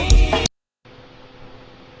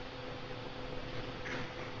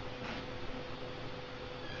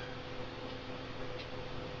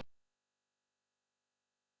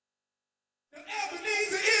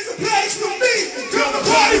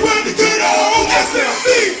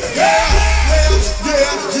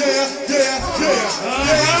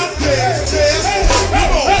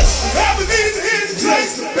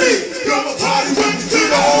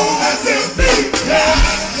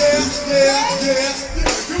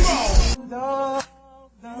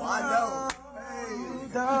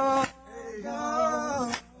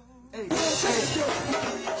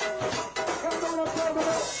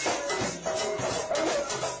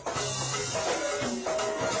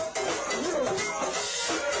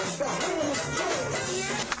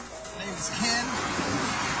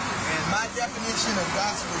definition of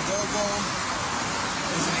gospel go-go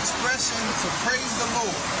is an expression to praise the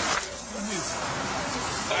Lord through music.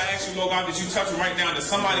 I ask you, Lord God, that you touch right now, that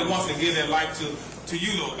somebody wants to give their life to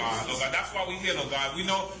you, Lord God. Lord God, that's why we're here, Lord God. We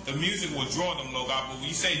know the music will draw them, Lord God, but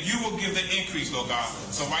we say you will give the increase, Lord God.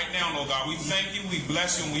 So right now, Lord God, we thank you, we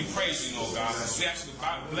bless you, and we praise you, Lord God. We ask you to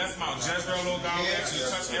bless Mount Jezreel, Lord God. We ask you to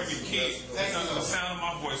touch every kid that's under the sound of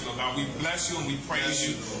my voice, Lord God. We bless you and we praise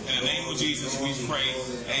you. In the name of Jesus, we pray.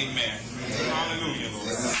 Amen. Hallelujah, Lord.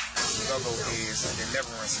 Go-Go is a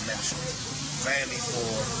deliverance ministry, mainly for,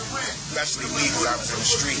 especially me, because I was in the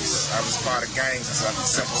streets. I was part of gangs in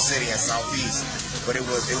Central City and Southeast. But it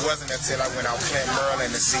wasn't until I went out Clinton,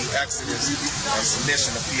 Maryland to see Exodus and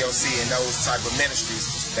Submission to POC and those type of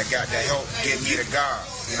ministries that got to help get me to God.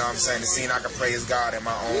 You know what I'm saying? To see I can praise God in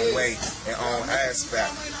my own way and own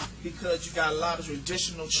aspect. Because you got a lot of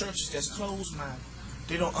traditional churches that's closed-minded.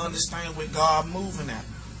 They don't understand where God moving at.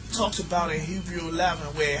 It talks about in Hebrew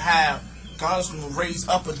 11 where God is going to raise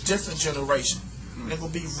up a different generation. They're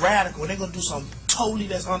going to be radical. They're going to do something totally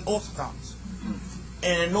that's unorthodox.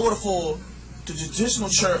 And in order for the traditional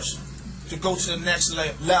church to go to the next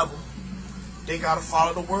level, they got to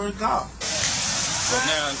follow the word of God. But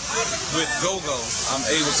now, with Go-Go, I'm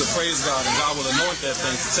able to praise God, and God will anoint that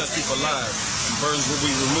thing to touch people's lives. And burdens will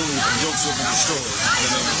be removed, and yokes will be destroyed in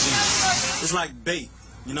the name of Jesus. It's like bait,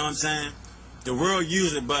 you know what I'm saying? The world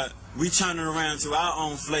uses it, but we turn it around to our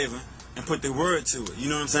own flavor and put the word to it, you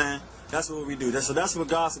know what I'm saying? That's what we do. So that's what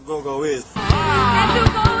Gospel Go-Go is. As you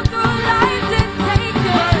go through life, just take your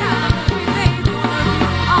time. Everything's gonna be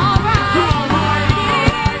alright.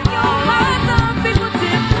 In your mind, some people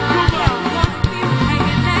tip. Some people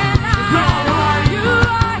hanging their lives. You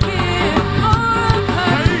are here for a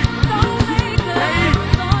purpose. Don't take the hit,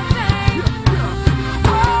 don't take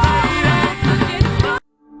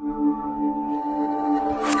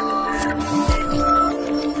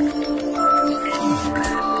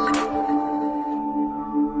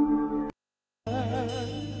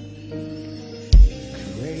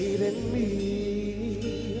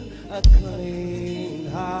a clean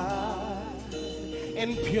heart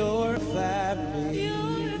and purify me,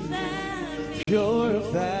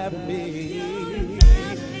 purify me,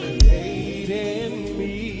 create in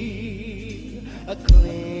me a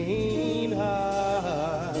clean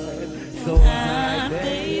heart, so I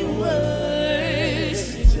may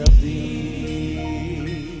worship thee.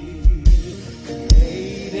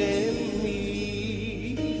 Create in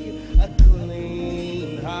me a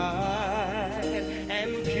clean heart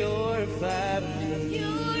and purify me,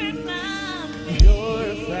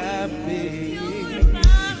 purify me,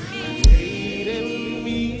 create in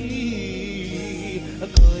me a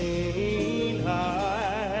clean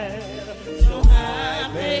heart, so I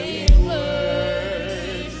may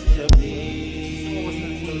worship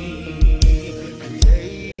thee.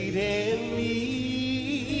 Create in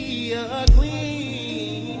me a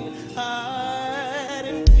clean heart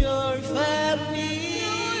and purify me.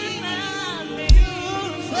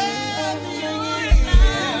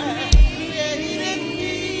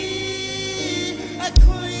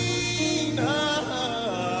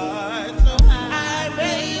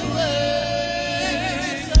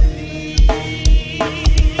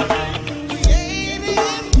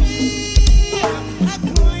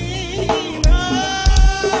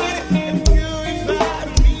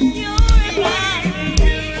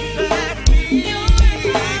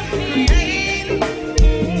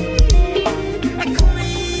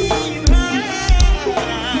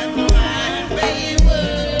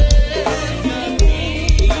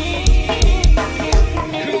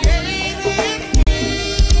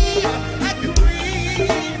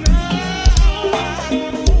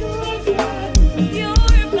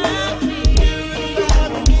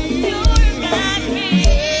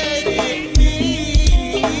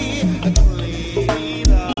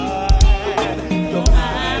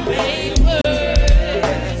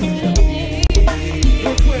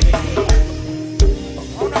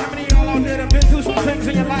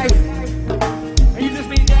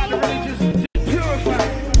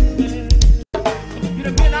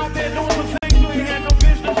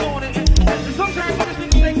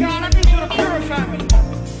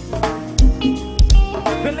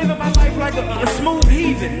 A smooth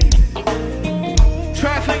heathen.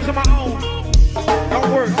 Try things on my own.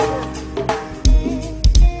 Don't work.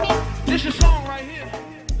 This is a song right here.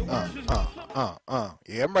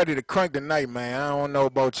 Yeah, I'm ready to crank tonight, man. I don't know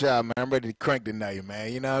about y'all, man. I'm ready to crank tonight,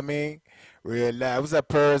 man. You know what I mean? Real live. What's up,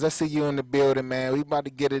 Purrs? I see you in the building, man. We about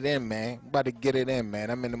to get it in, man.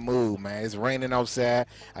 I'm in the mood, man. It's raining outside.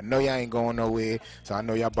 I know y'all ain't going nowhere, so I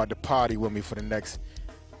know y'all about to party with me for the next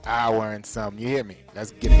hour and something. You hear me?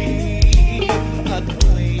 Let's get it. a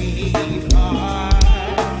clean heart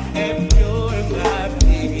and purify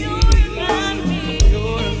me. Purify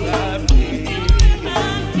me. Create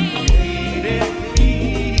in me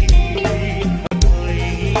a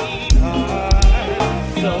clean heart,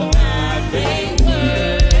 so I may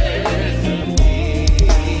worship Thee.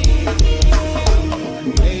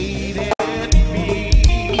 Create in me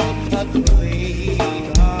a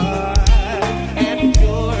clean heart and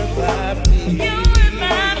purify me.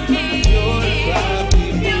 Purify me.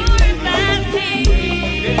 Create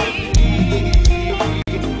in me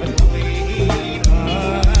a clean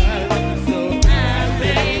heart, so I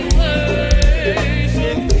may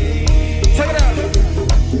worship Thee. Check it out.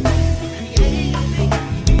 Create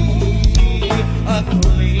a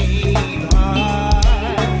clean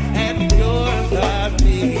heart and purify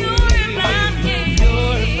me. Purify me.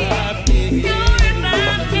 Create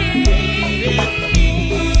in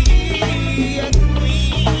me a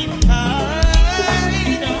clean heart,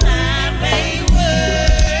 so I may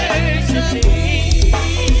worship Thee.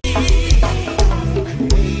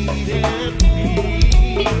 Create in me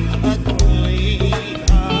a clean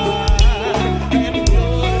heart and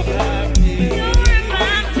purify me.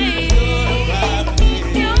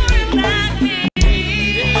 Purify me.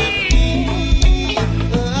 Create in me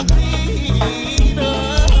a clean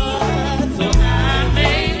heart, so I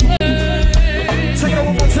may worship. Check it out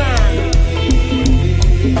one more time.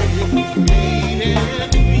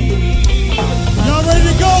 Y'all ready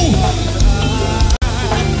to go?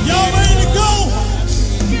 Y'all ready to go?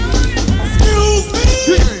 Excuse me.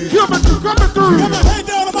 Coming through. Got my head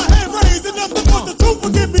down and my head raised, and nothing but the truth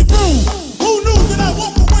will get me through. Who knew that I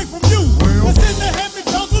walk away from you? I sit there having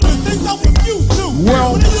counsel the things I was used to.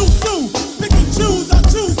 Well. What I used to, pick and choose, I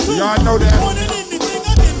choose to. Y'all know that. More than anything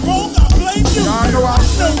I did wrong, I blame you. Y'all know I'm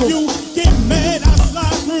single. You get mad, I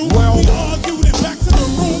slide through. Well. We argued and back to the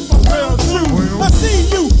room for round two. Well. I see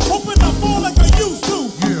you, hoping I fall like I used to.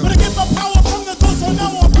 Yeah. But I get my power from the door, so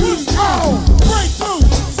now I'm push through. Breakthrough,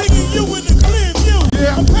 singing you in the clear view.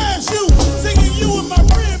 Yeah. I'm past you, singing you in my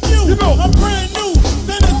rear view. You know. I'm brand new,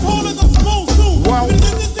 standing tall as I'm supposed to. Wow. But if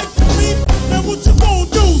this is me, then what you gon'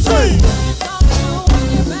 do? Sing.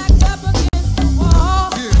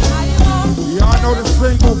 Y'all know the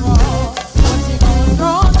single.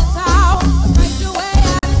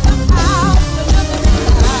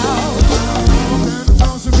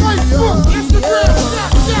 Facebook, Instagram,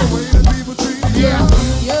 Snapchat. Yeah.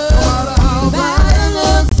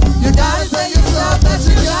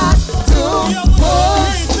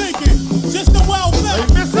 Just the wild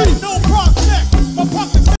fact, ain't no prospect, my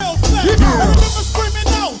pockets fell flat. I remember screaming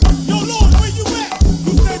out, yo Lord, where you at?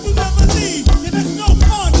 You said you never leave, and there's no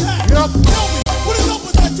contact. Yep. Tell me, what is up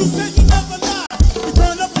with that? You said you never lie. You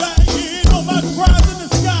turn up black, yeah, all my cries in the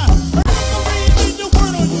sky. I remember reading your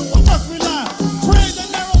word on you, I must rely. Tread the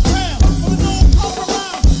narrow path, but no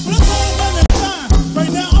compromise. But it's all done in time.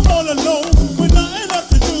 Right now I'm all alone, with nothing left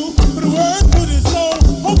to do. But the words put it soul.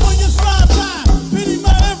 Hope on your sideline, pity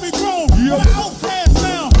my every groan. Yep. I'm outcast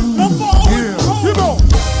now, I'm far away from home. You know.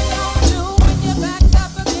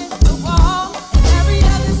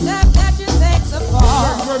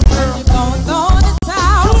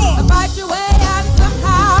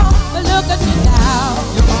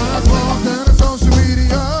 You might as well turn to social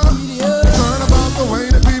media. Concerned about the way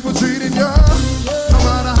that people treating you. No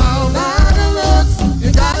matter how bad it looks,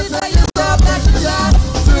 you gotta tell yourself that you got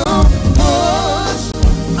to push.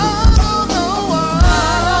 I don't know why.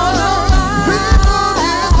 People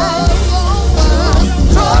get us over.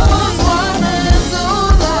 Trouble's running to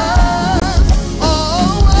last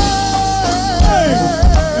always.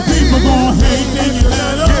 If people gon' hate, then you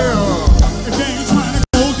let 'em. Yeah. If they ain't trying to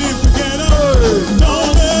go, then forget 'em.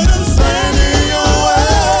 Don't let 'em stand in your way.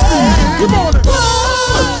 Come on.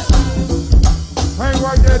 Hang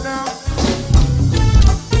right there now.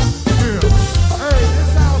 Yeah. Hey, this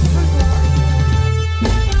sounds simple.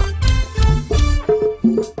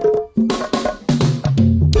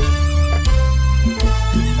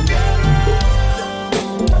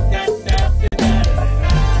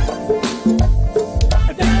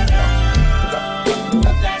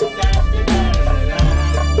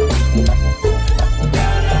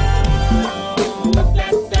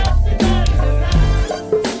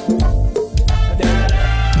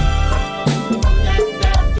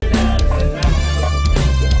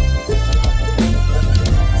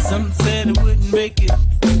 Some said it wouldn't make it.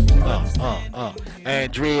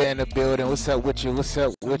 Andrea in the building. What's up with you? What's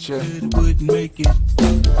up with you? It wouldn't make it.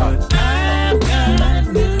 But I've got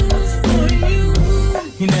news for you.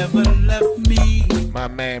 He never left me. My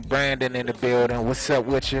man Brandon in the building. What's up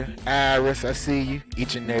with you? Iris, I see you.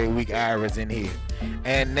 Each and every week, Iris in here.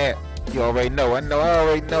 And Nat. You already know. I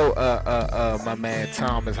already know. My man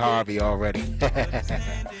Thomas Harvey already.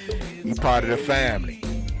 He part of the family.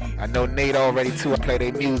 I know Nate already too. I play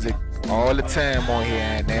their music all the time on here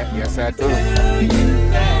and that. Yes, I do.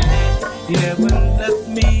 He never left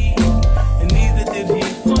me, and neither did he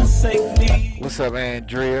forsake me. What's up,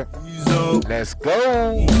 Andrea? So, Let's go.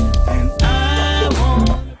 and I want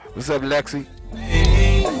What's up, Lexi?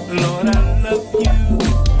 Lord, I love you,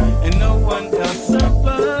 and no one else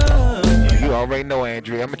above you. You already know,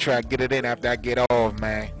 Andrea. I'm gonna try to get it in after I get off,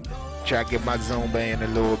 man. Try to get my Zumba in a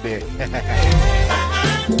little bit.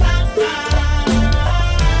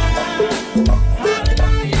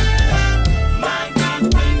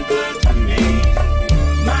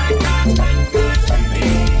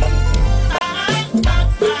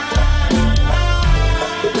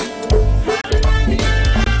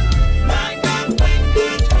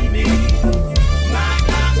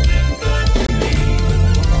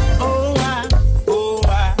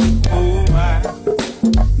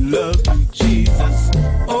 Love you, Jesus.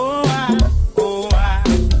 Oh, I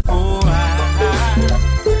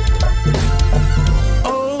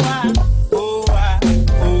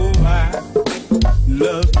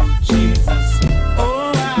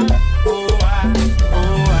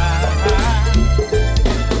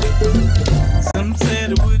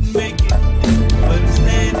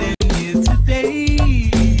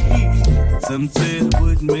Some said I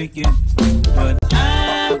wouldn't make it, but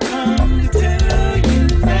I've come to tell you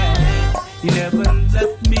that he never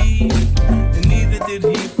left me, and neither did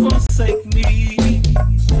he forsake me.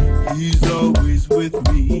 He's always with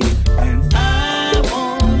me, and I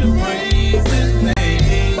want to praise his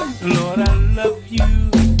name. Lord, I love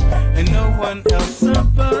you, and no one else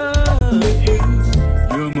above you.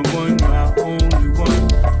 You're my one, my only one.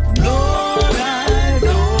 Lord, I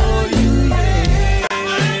adore you, yeah.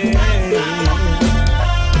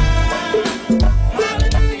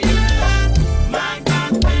 Hallelujah. My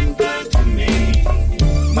God's been good to me.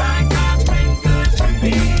 My God's been good to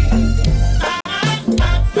me.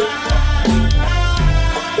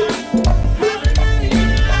 Hallelujah.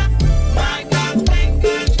 My God's been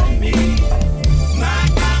good to me. My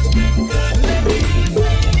God's been good to me.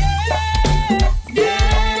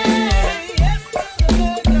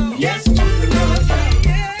 Yes, to the Lord.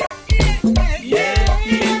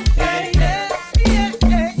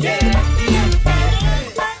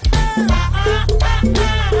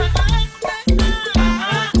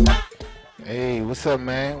 Hey, what's up,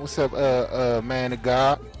 man? What's up, man of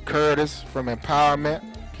God? Curtis from Empowerment.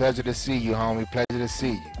 Pleasure to see you, homie. Pleasure to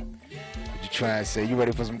see you. What you trying to say? You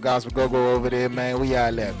ready for some gospel go-go over there, man? We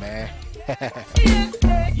all at, man.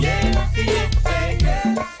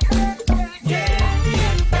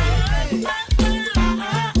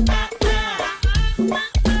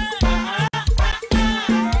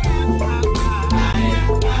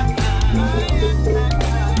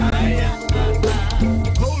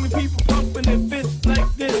 Holy people pumping their fists like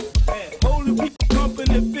this. Holy people pumping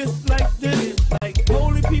their fists like this. Like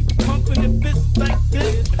holy people pumping their fists like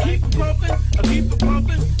this. I keep it pumping, I keep it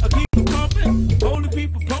pumping, I keep it pumping. Holy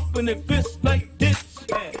people pumping their fists like this.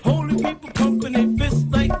 Holy people pumping their fists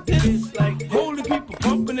like this. Like holy people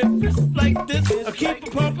pumping their fists like this. I keep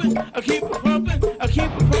it pumping, I keep it pumping, I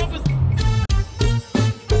keep it pumping.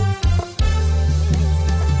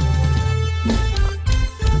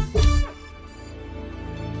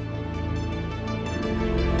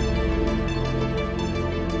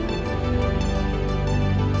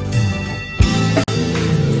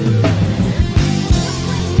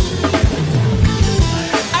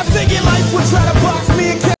 I figured life would try to box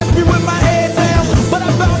me and catch me with my head down, but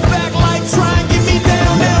I bounce back like try and get me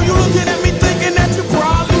down. Now you looking at me thinking that you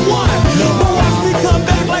probably won.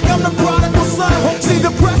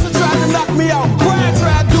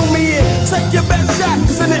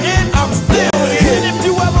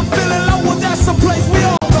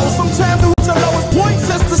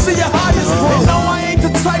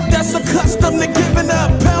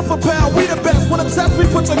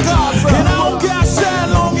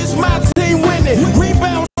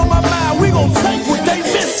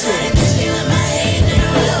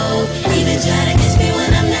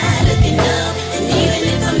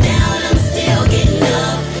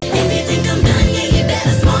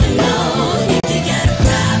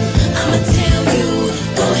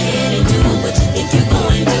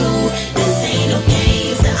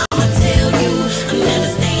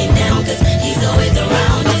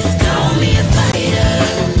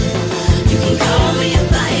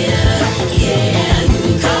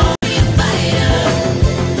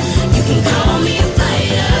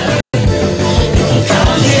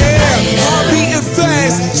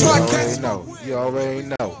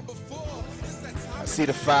 see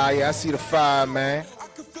the fire. I see the fire, man.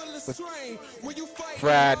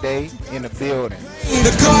 Friday in the building.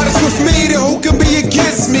 The God is with me, then who can be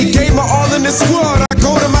against me? Gave my all in the squad, I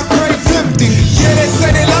go to my grave empty. Yeah, they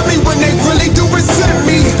say they love me when they really do resent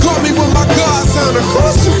me. Call me with my God's on the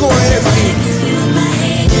cross, you gon' hit me.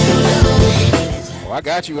 Oh, I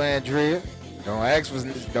got you, Andrea. Don't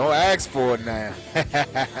ask for it now. If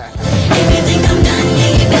you think I'm done,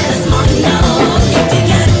 yeah, you better smart know. If you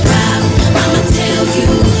got a problem, I'ma tell you.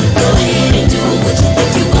 Go ahead and do what you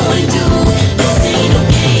think you gonna do. This ain't no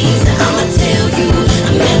games, I'ma tell you.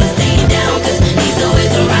 I'm never staying down, cause he's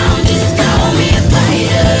always around. Just call me a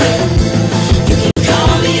fighter. You can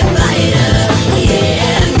call me a fighter.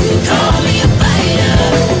 Yeah, you can call me a fighter.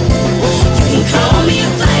 You can call me a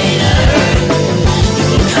fighter. You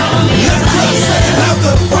can call me a fighter.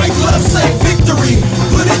 Another right glove say victory.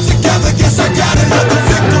 Put it together, guess I got another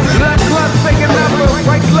victory. Left glove say another,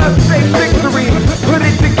 right glove say victory. Put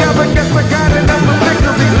it together, guess I got another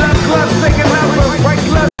victory. Left glove say another, right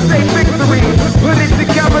glove say victory. Put it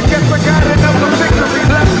together, guess I got another victory.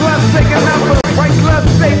 Left glove say another, right glove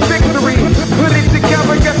say victory. Put it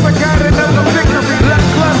together, guess I got another victory. Left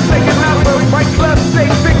glove say another, right glove say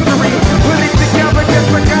victory. Put it together, guess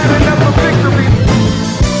I got another victory.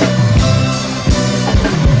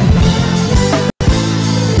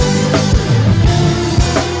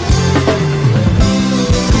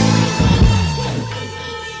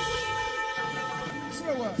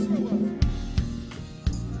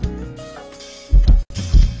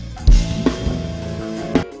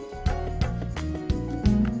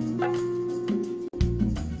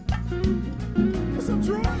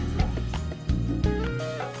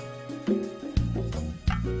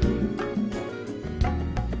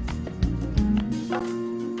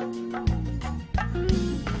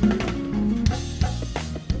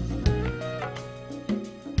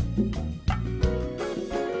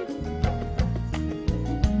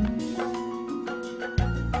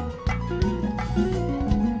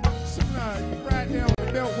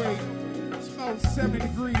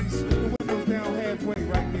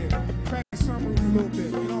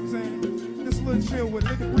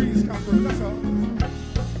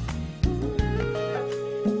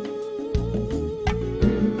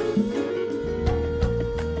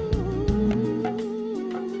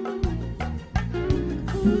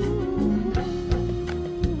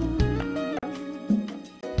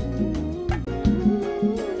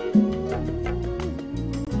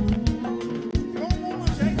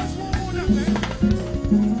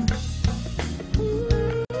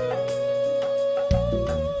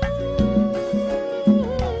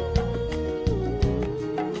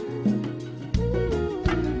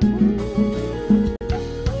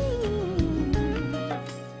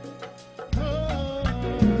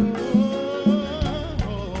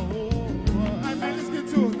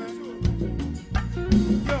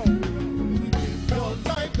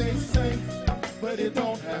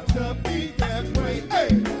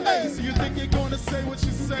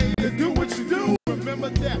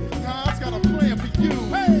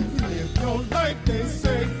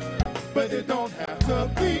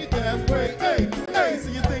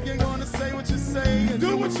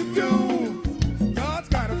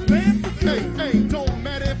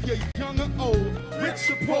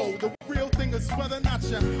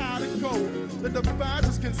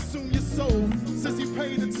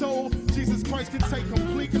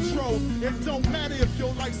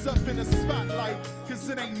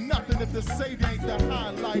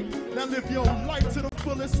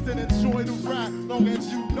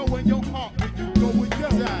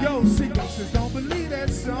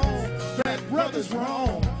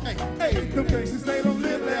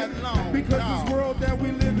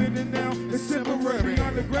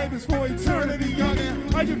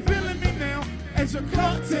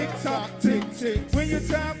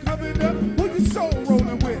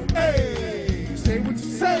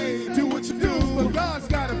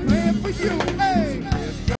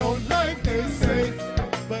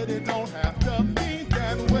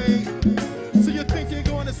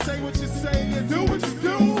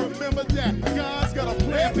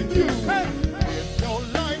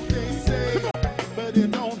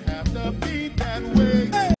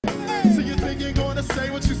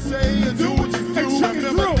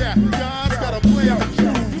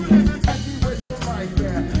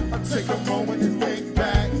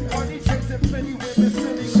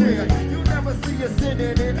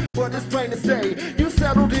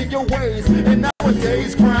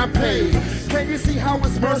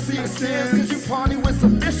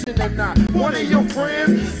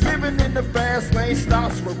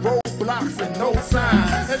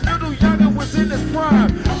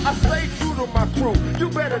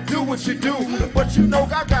 better do what you do. But you know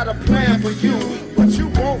I got a plan for you. But you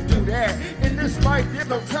won't do that. In this life, there's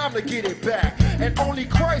no time to get it back. And only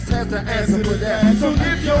Christ has the answer for that. So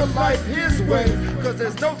live your life his way, cause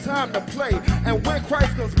there's no time to play. And when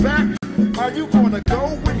Christ comes back, are you gonna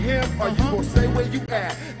go with him or you gonna stay where you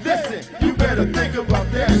at? Listen, you better think about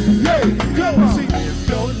that. Hey, go see if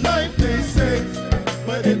your life they say,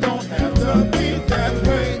 but it don't have to be that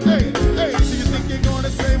way. Hey, hey, so you think you're gonna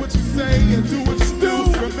say what you say and do what you do?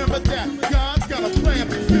 Remember that God's got a plan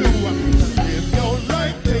for you. If your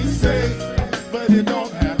life they say, but it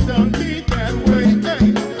don't have to be that way.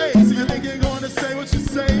 Hey, hey, so you think you're gonna say what you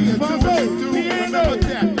say and do what you do? Remember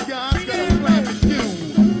that God's got a plan for you.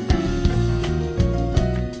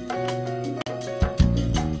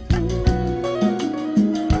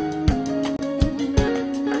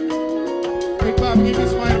 Hey, Bob, give me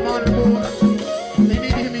some monitor board. They need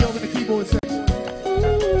to hear me over the keyboard section.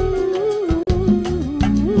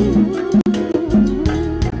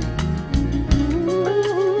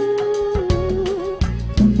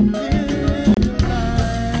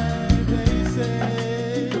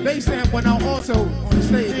 The bass amp went out also on the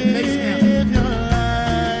stage. The bass amp.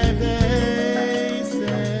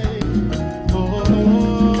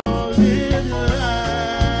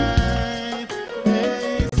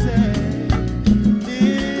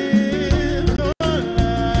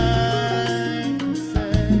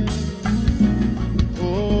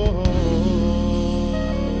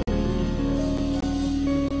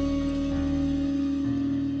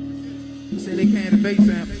 Say they can't the bass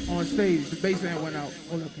amp on stage. The bass amp went out.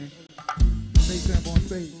 Hold up, man. Bass amp on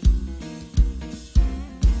stage.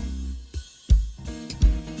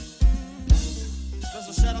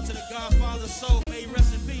 Special shout out to the Godfather soul. May he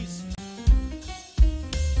rest in peace.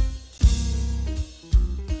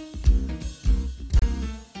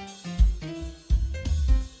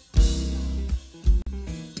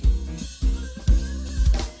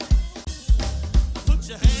 Put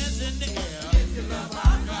your hands in the air. If you love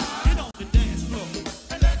our God. Get on the dance floor.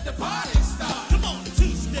 And let the party start. Come on,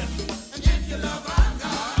 two-step. And if you love our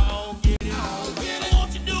God. I'll get it. I'll get it.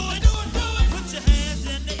 Won't you do it? Do it, do it. Put your hands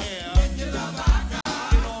in the air. If you love our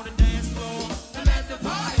God. Get on the dance floor. And let the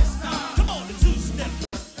party start. Come on, the two-step.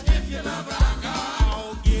 And if you love our God.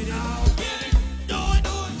 I'll get it. I'll get it. Do it,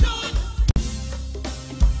 do it, do it.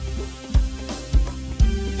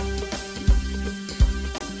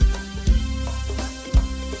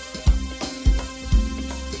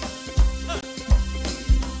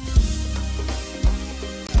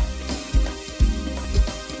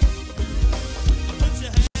 Put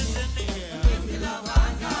your hands in the air. If you love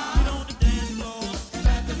our God. Get on the dance floor. And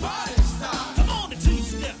let the party start. Come on, the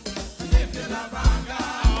two-step. And if you love our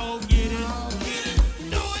God. I'll get it. I'll get it.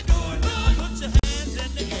 Do it, do it, do it. Put your hands in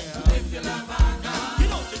the air. If you love our God.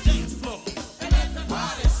 Get on the dance floor. And let the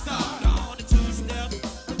party start. Come on, the two-step.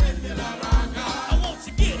 And if you love our God. I want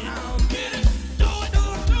you to get it. I'll get it. Do it, do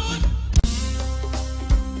it, do it.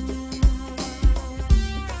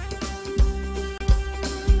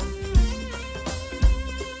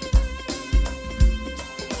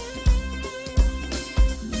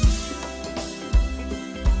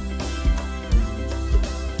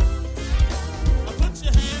 Put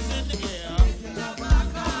your hands in the air. If you love our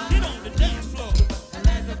God. Get on the dance floor. And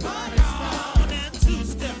let the party start. On that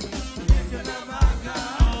two-step. If you love our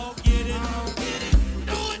God. I'll get it. I'll get it.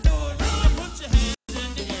 Do it, do it, do it. Put your hands in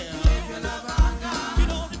the air. If you love our God. Get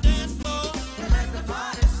on the dance floor. And let the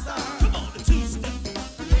party start. Come on, the two-step.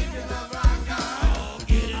 If you love our God. I'll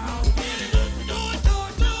get it. I'll get it. Do it, do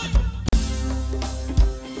it, do it.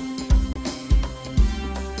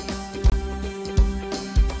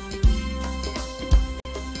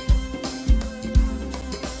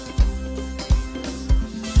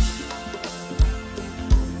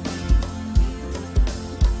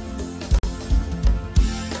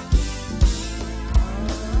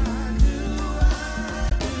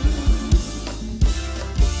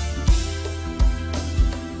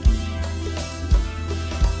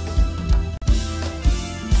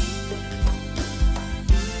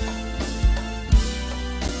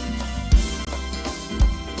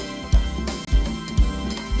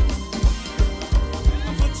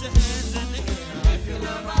 Put your hands in the air. If you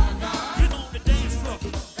love our God. Get on the dance floor.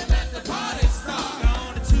 And let the party start.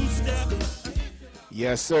 On the two-step.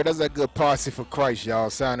 Yes, sir. That's a good posse for Christ, y'all.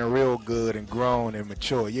 Sounding real good and grown and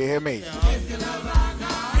mature. You hear me? If you love our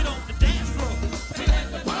God. Get on the dance floor. And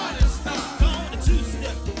let the party start. On the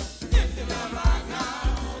two-step. If you love our God.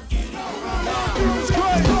 Get it.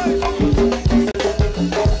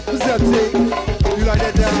 What's up, T? You like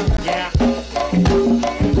that down? Yeah.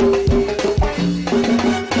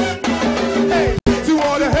 Hey, to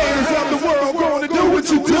all the haters of the world, gonna do what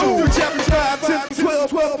you do.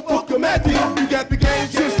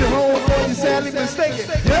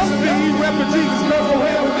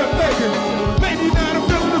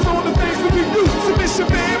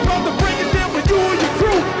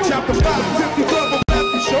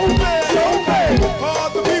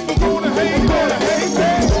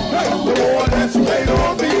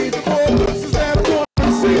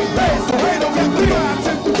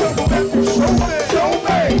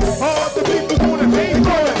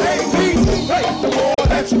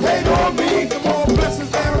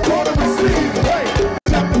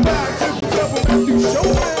 show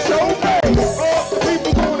me. All the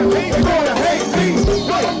people gonna hate, they gonna hate me.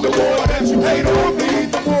 But the more that you hate on me,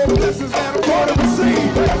 the more blessings that I'm gonna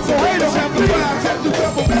receive. So hate on chapter 5, chapter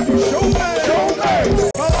 7, Matthew, show me.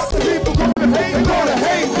 All the people gonna hate, they gonna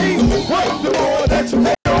hate me. But the more that you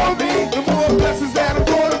hate on me, the more blessings that I'm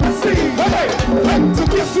gonna receive. Hey, so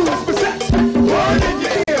guess who is possessed? The word in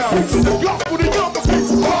your ear. This is the gospel, the younger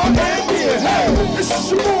people hard and near. Hey, this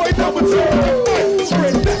is your boy number 2.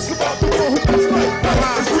 Spread that's about the one who does right.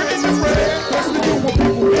 It's written in red. That's to do when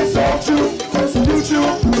people insult you, persecute you,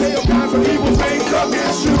 say all kinds of evil things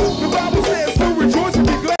against you. The Bible says to rejoice and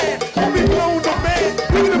be glad. Don't be blown up, man.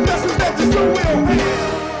 Look at the blessings that you so will have.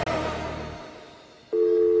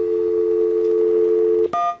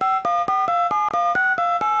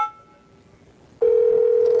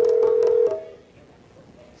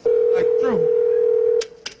 Like Drew.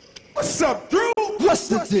 What's up, Drew? What's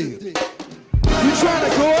the deal? You trying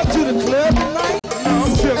to go up to the club tonight? No,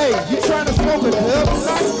 I'm chill. Hey, you trying to smoke a club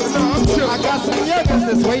tonight? No, I'm chill. I got some youngins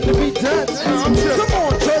that's waiting to be done. No, I'm chill. Come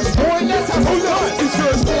on, church boy, let's have some fun. You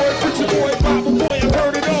church boy, preacher boy, Bible boy, I've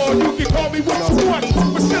heard it all. You can call me what you want,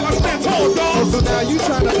 but still I stand tall, dog. So now you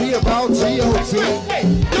trying to be about G.O.T. Hey,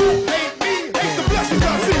 don't hate me, hate the blessings I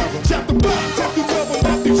see. Chapter 5, chapter 12 of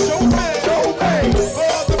Matthew, show me.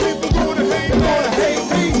 All the people gonna hate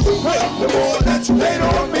me. But the more that you hate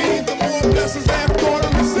on me, the more blessings that I'm gonna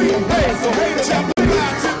receive. Hey, so hate it. Chapter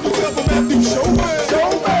 5, chapter 12 of Matthew, show me.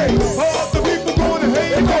 All the people gonna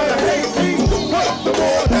hate me. But the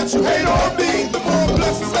more that you hate on me, the more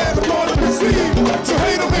blessings that I'm gonna receive. So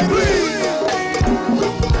hate on me, please.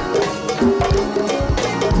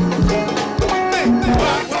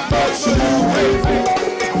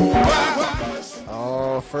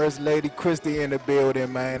 Oh, First Lady Christie in the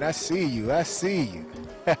building, man. I see you. I see you.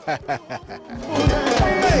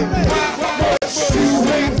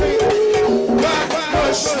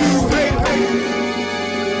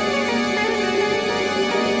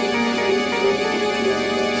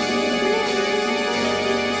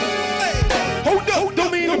 Hold up,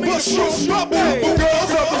 don't mean to bust your bubble. But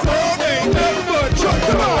girls up the world ain't never but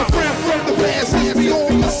trouble. My friend from the past, he's be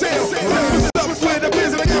on the sale. What's up with the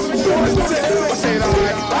business? I got some stories to tell. I said,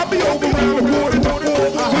 alright, I'll be over around the corner.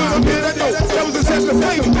 When I'm in, I know that was a sense of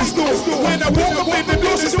flavor in the store. When I walk up in the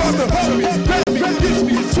door, she starts to hug me, grab me, kiss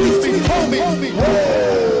me, sweet me, hold me.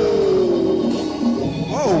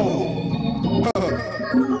 Whoa.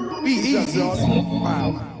 Be easy. Wow.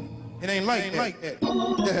 It ain't like that.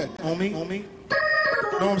 Homie.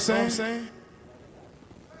 Know what I'm saying?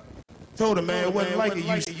 Told him, man, it wasn't like it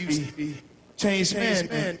used to be. Changed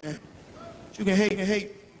man. You can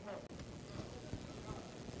hate.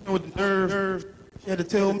 You know what the nerve she had to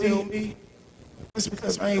tell me? It's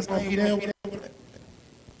because I ain't gonna be down.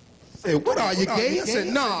 Said, what are you, gay? I said,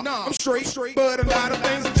 nah, I'm straight. But a lot of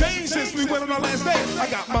things have changed since we went on our last day. I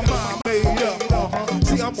got my mind made up.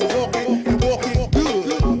 See, I'm walking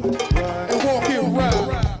good and walking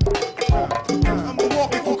right. I'm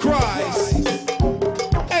walking for Christ.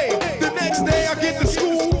 Hey, the next day I get to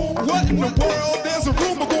school. What in the world? There's a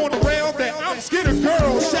rumor going around that I'm scared of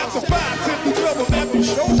girls. Chapter 5, chapter 12 of Matthew,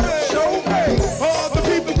 show me. All the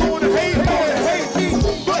people gonna hate me.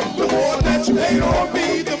 But the more that you hate on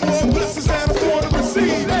me, the more blessings that I'm gonna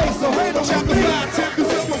receive. So hate on chapter 5, chapter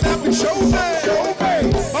 12 of Matthew, show me.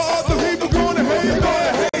 All the people gonna hate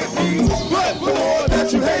me. But the more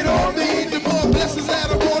that you hate on me, the more blessings that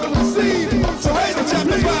I'm gonna receive. So hate on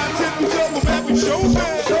chapter 5, chapter 12 of Matthew, show me.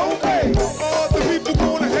 All the people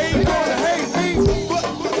gonna hate me. But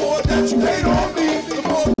the more that you hate on me, the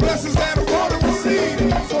more blessings that I'm gonna receive.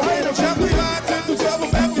 So hate on chapter 5, chapter 12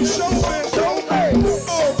 of Matthew, show me.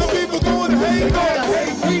 All the people gonna hate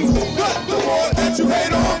me. But the more that you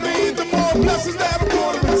hate on me, the more blessings that I'm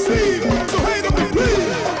gonna receive. So hate on me, please.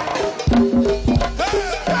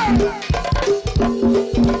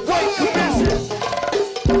 White commission.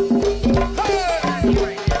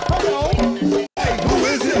 Hello. Hey, who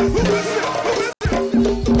is it?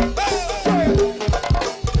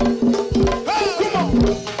 Come on.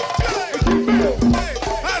 Hey,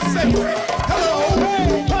 I say, hello.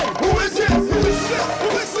 Hey, who is it?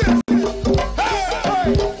 Hey,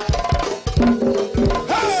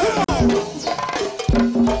 come on.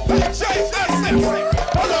 Hey, Jay, I say,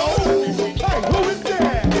 hello. Hey, who is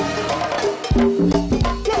that?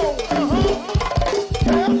 Whoa,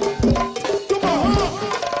 yeah. Come on,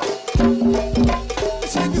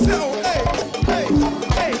 check this out. Hey,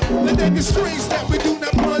 the nigga streets that we do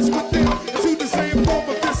not plunge with them to the same form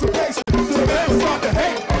of dissipation. So they don't start to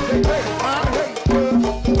hate.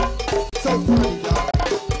 So funny, y'all.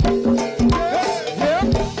 Yeah.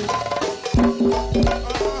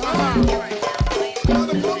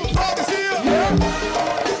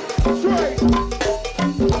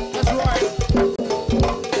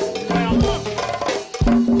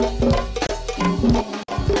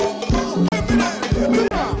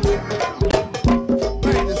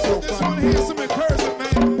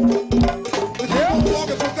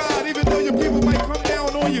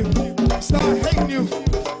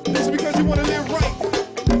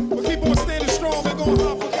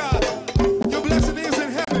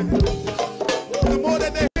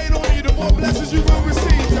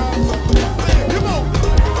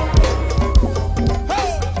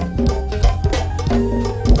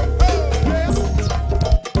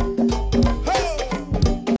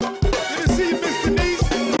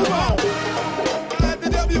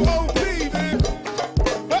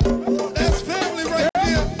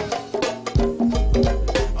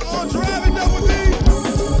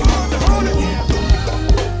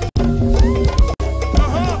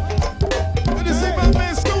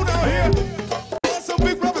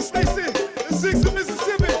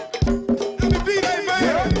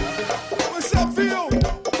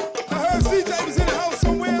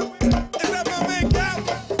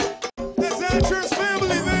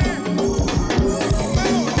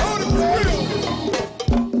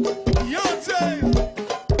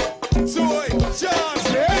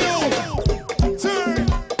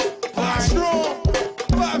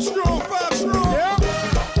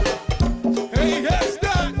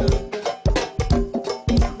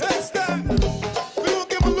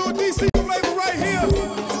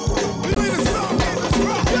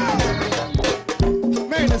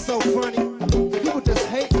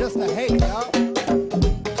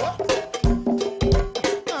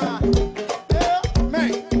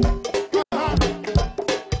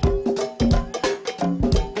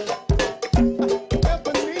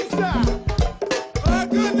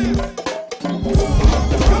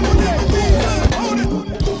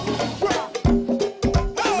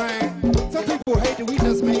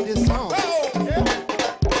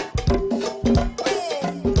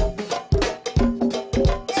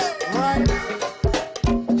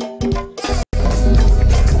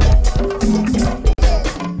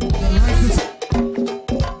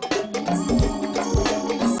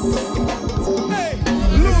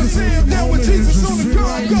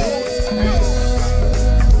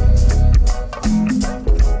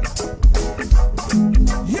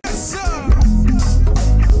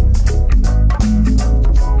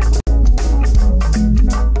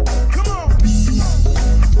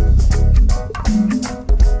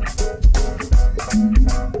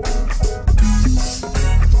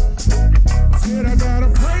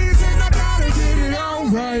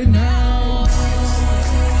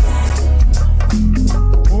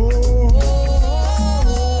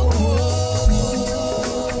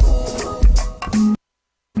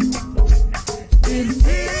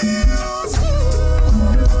 feels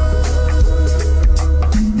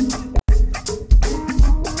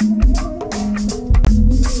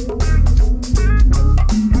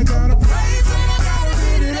I gotta praise and I gotta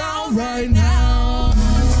get it on right now.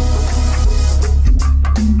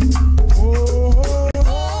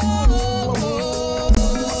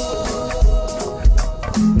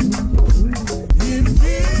 It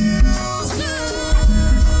feels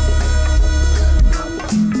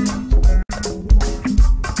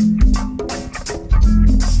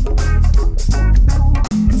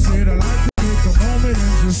I said I like to take a moment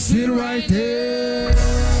and just sit right there.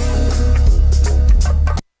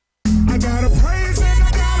 I gotta praise and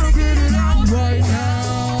I gotta get it out right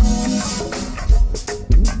now.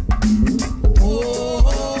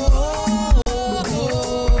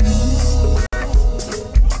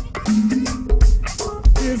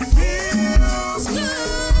 It feels good.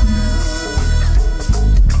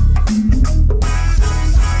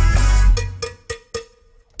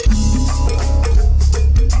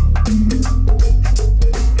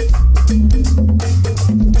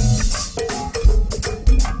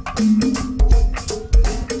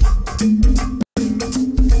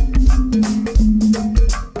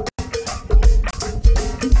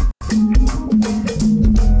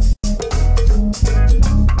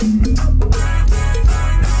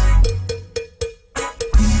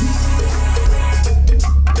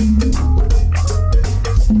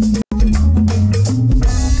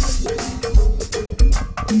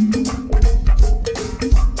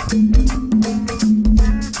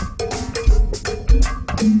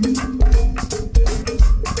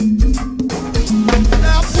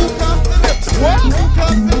 Now who comes to lift? What? Who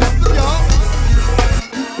comes to lift them, y'all?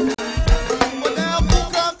 Well, now who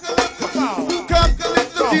comes to lift them? Who comes to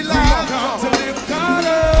lift them, Delilah? Who comes to lift God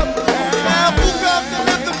up? Now who comes to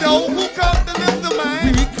lift them, though? Who comes to lift them,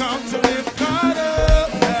 man? We come to lift God up.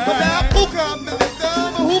 But now who comes to lift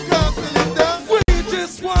them? Who comes to lift them? We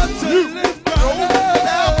just want to lift God up.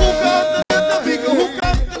 Now who comes to lift them, Beaker? Who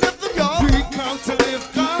comes to lift them, y'all? We come to lift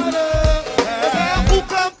God up. But now who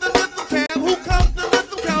comes to lift them, Cam? Who comes to lift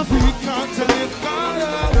them, Council? We come to lift God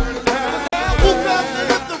up. Now who comes to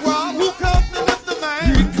lift them, Rob? Who comes to lift them, man?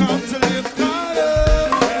 We come to lift God up.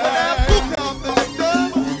 But now who comes to lift them?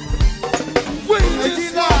 We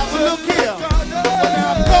just want to look here. But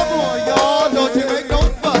now come on, y'all. Don't you make no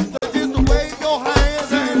fuss. Just wave your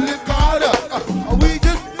hands and lift God up. We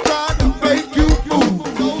just trying to make you move.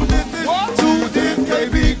 So listen to this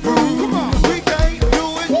KB groove. We can't do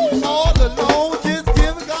it all alone. Just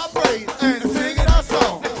give God praise and singing our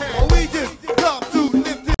song. We just come to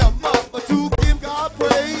lift him up, to give God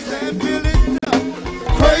praise and fill it up.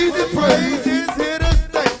 Crazy praise is here to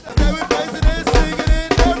stay. Every place and they're singing in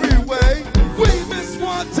every way. We just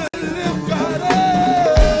want to lift God up.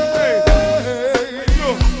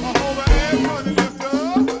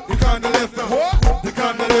 You come to lift them. You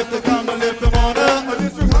come to lift them. Come to lift them on up.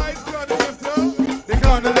 District Heights come to lift them. They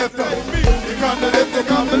come to lift them. You come to lift them.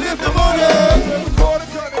 Come to lift them on up.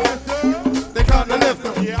 They come to lift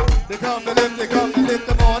them. They come to lift. They come to lift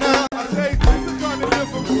them on up.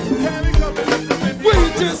 We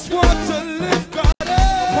just want to lift God up.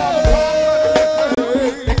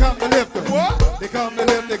 They come to lift them. They come to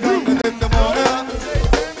lift. They come to lift them on up.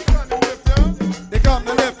 They come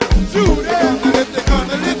to lift them. They come to lift. They come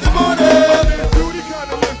to lift them on up.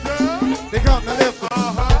 They come to lift them.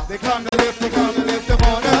 They come to lift. They come to lift them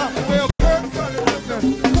on up.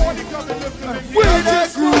 We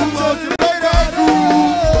just groove up to play that groove.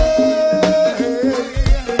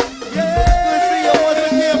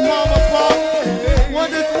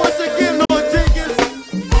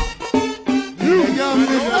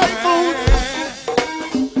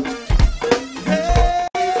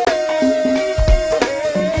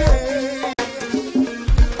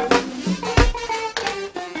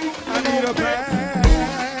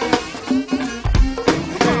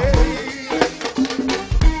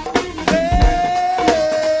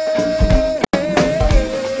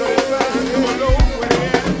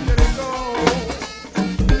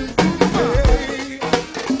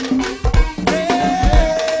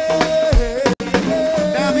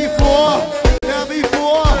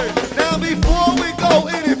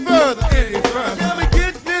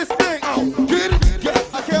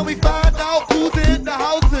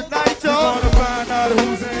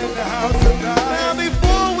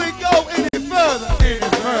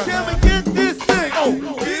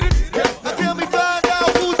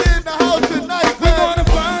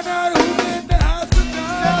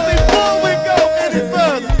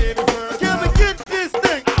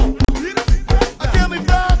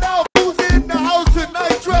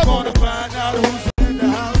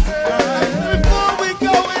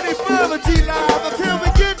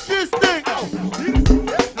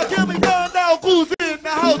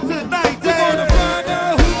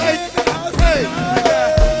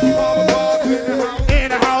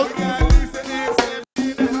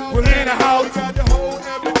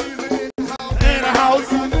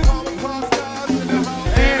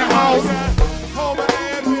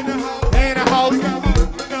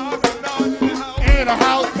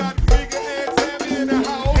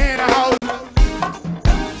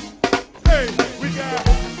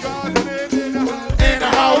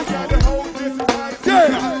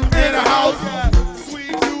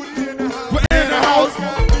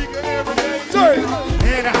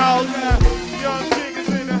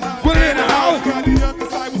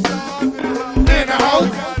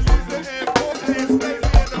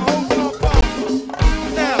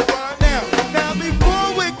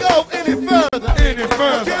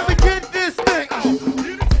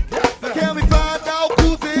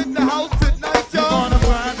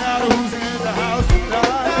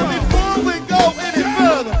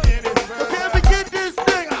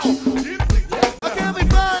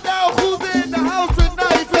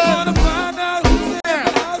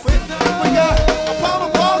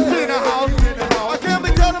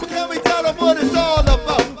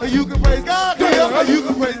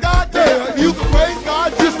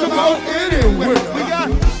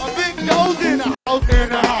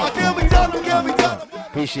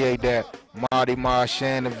 Appreciate that. Marty Marsh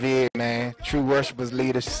and the vid, man. True Worshipers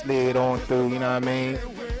leader slid on through, you know what I mean?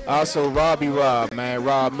 Also, Robbie Rob, man.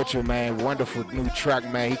 Rob Mitchell, man. Wonderful new track,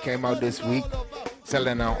 man. He came out this week.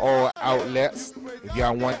 Selling on all outlets. If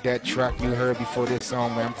y'all want that track you heard before this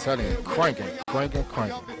song, man, I'm telling you, cranking.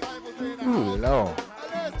 Ooh, Lord.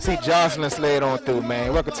 See, Jocelyn slid on through,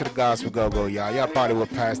 man. Welcome to the Gospel Go-Go, y'all. Y'all probably were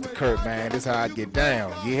past the Kurt, man. This is how I get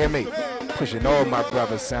down. You hear me? Pushing all my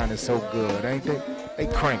brothers sounding so good, ain't they? They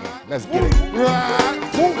cranking. Let's get it. Right.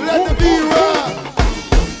 Let the beat rock.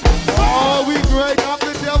 Oh, we great. I'm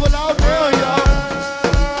the devil out there, y'all.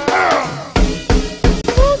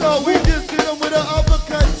 No, we just hit him with an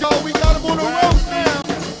uppercut, y'all. We got him on the rope now.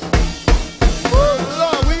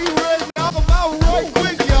 Lord, we ready to knock him out right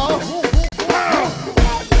quick, y'all.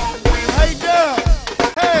 Hey, down.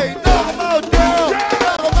 Hey, knock him out down.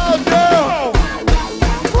 Knock him out down.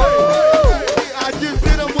 I just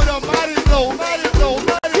hit him with a mighty blow, mighty blow,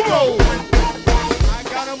 mighty blow. I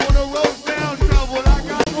got him on the rope down, trouble. I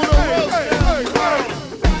got him on the rope down.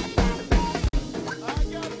 I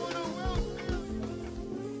got him on the rope down.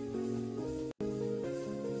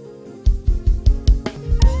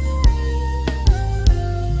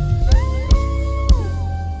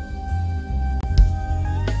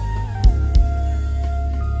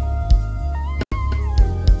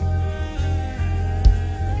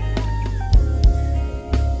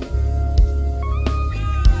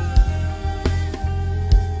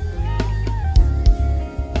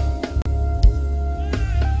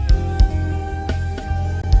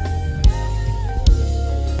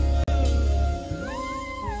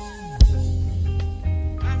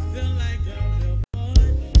 I feel like I'm the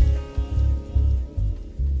one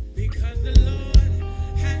because the Lord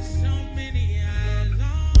has so many eyes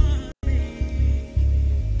on me.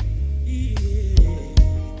 Yeah.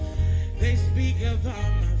 They speak of all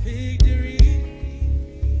my victory,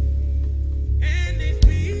 and they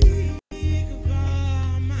speak of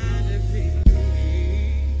all my defeat.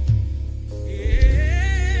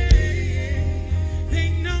 Yeah. They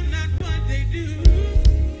know not what they do.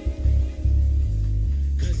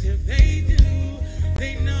 'Cause if they do,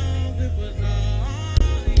 they know it was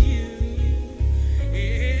all you.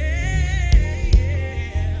 Yeah.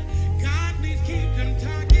 God, please keep them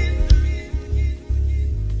talking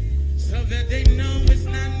so that they know it's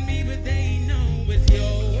not me, but they know it's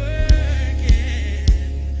your working.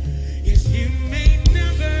 Yes, you may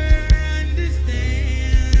never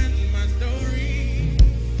understand my story.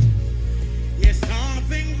 Yes, all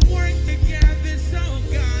things work together so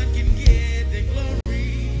God can get the glory.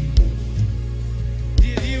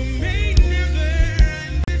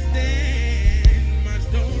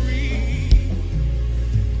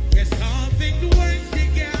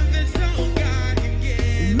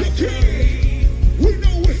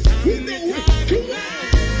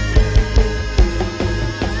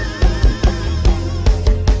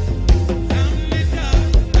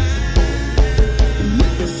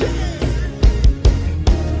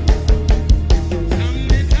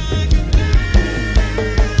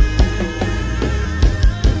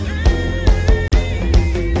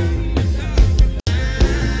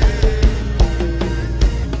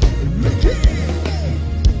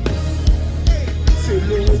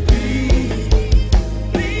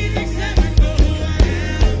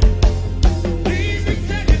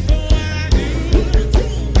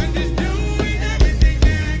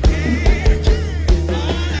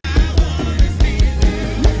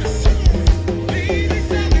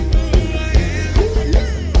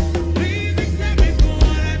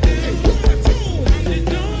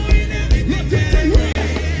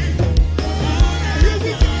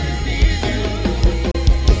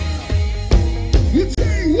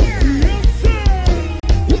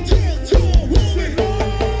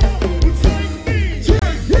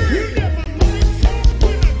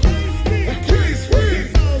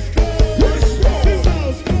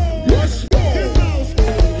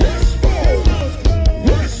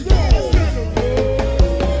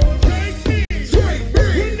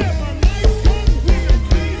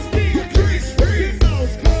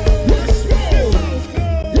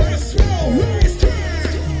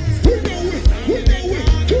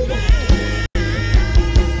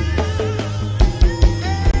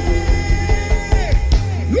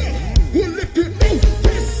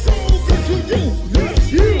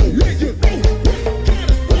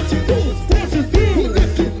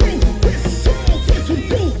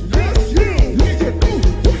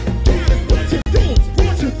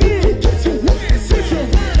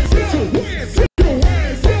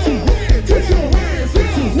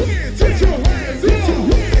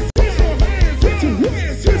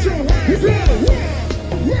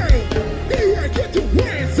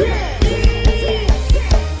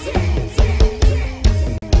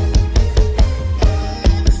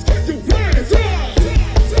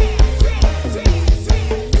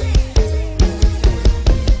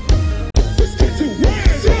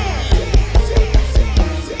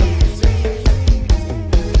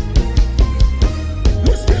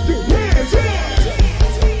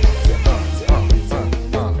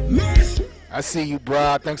 see you,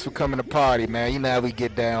 bro. Thanks for coming to party, man. You know how we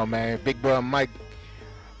get down, man. Big brother Mike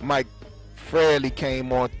Fairley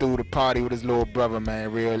came on through the party with his little brother,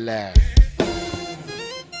 man, real loud.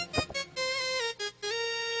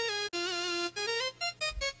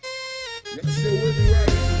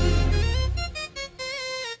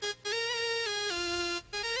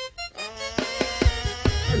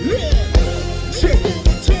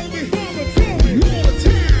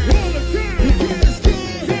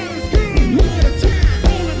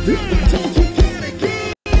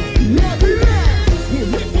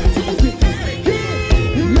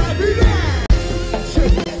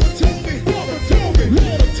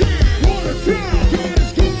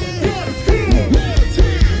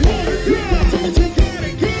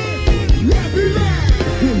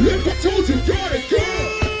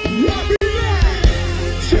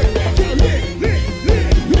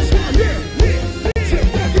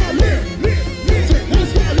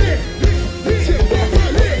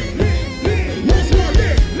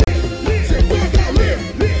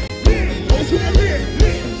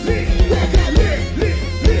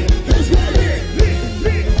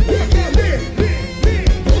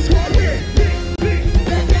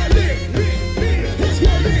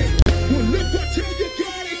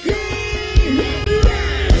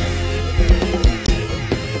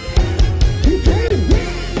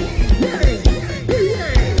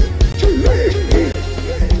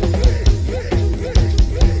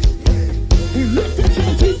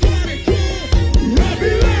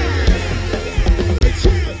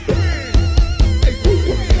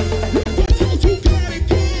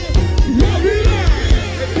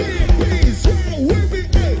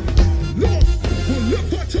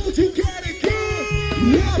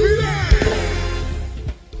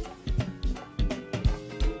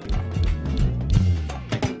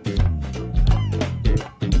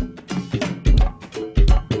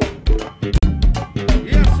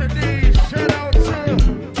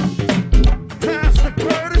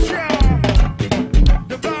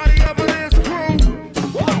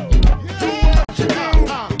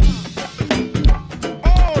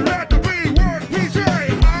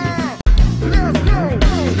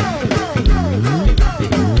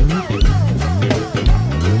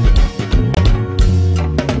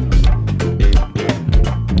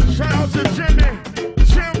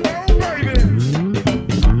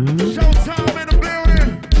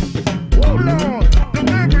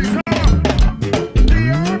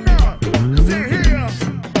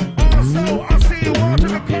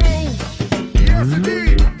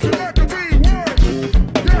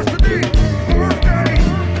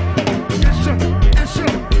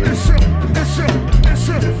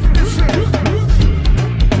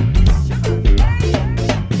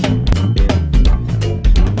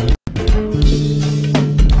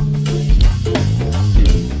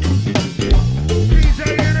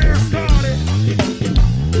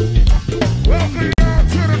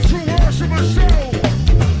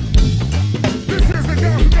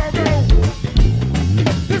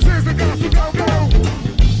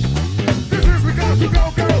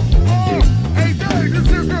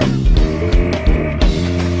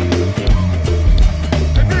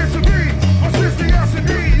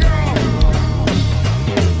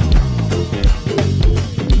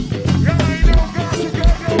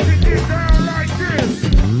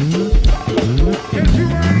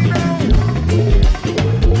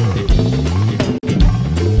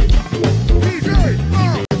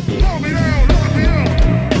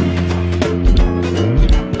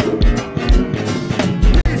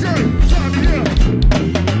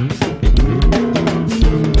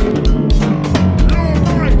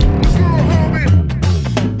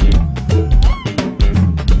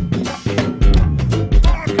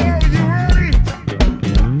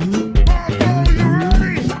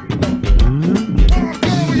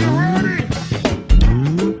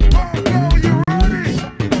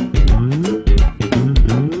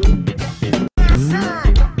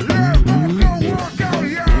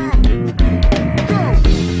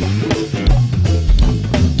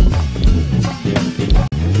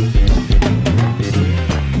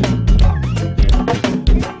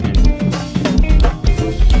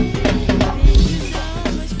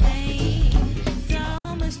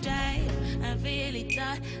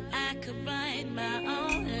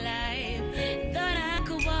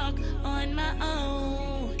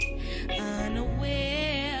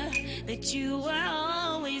 that you were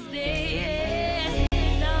always there.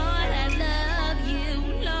 Lord, I love you.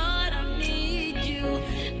 Lord, I need you.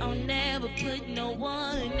 I'll never put no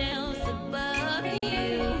one else above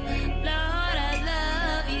you. Lord, I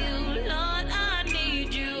love you. Lord, I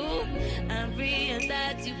need you. I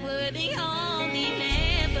realize you were the only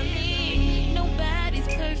man for me. No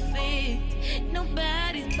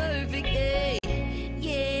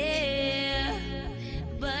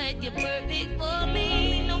but you're perfect for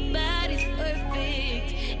me. Nobody's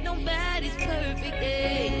perfect. Nobody's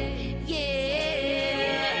perfect.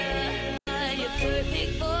 Yeah. But you're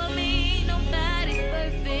perfect for me. Nobody's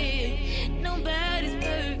perfect. Nobody's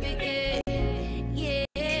perfect. Yeah.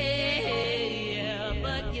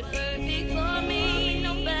 But you're perfect for me.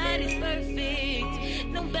 Nobody's perfect.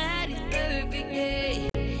 Nobody's perfect.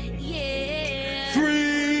 Yeah.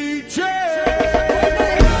 3J.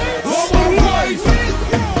 All my rights,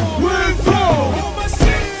 with flow.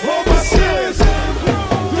 All my sins,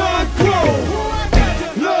 God grow.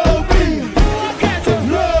 Love me,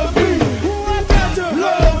 love me,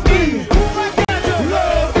 love me,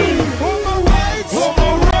 love me. All my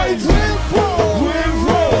rights, with flow.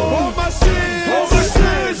 All my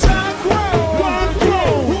sins, God grow.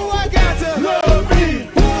 Who I got to love me,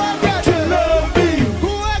 who I got to love me, who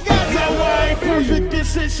I got to. Now I ain't perfect, and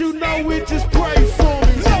since you know it, just pray for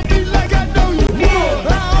me. Love me like I know you would. I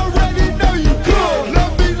already know you could.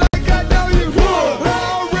 Love me like I know you would. I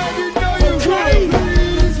already know you could.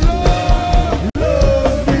 Please, Lord,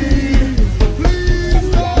 love me. Please,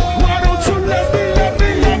 Lord. Why don't you let me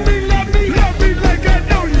like I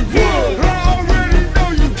know you would. I already know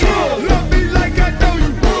you could. Love me like I know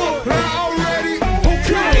you would. I already,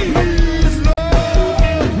 okay. Please,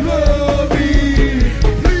 Lord, love me.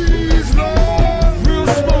 Please, Lord, real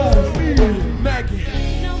small, Maggie.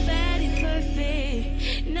 Nobody's perfect.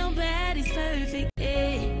 Nobody's perfect.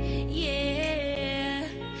 Yeah.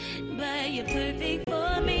 But you're perfect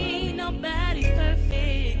for me. Nobody's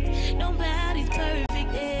perfect. Nobody's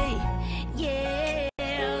perfect. Yeah.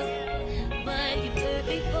 But you're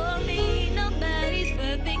perfect for me. Nobody's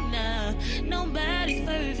perfect now. Nobody's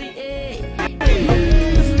perfect. Yeah.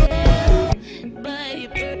 But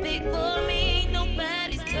you're perfect for me.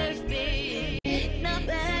 Nobody's perfect.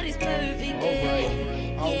 Nobody's perfect.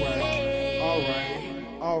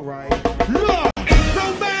 All right. Look,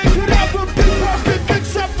 no man could ever be perfect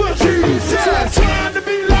except for Jesus. So I'm trying to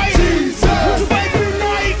be like Jesus. To make me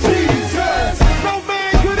like Jesus. No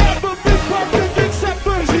man could ever be perfect except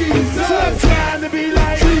for Jesus. So I'm trying to be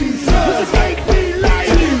like Jesus. To make me like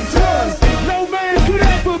Jesus. No man could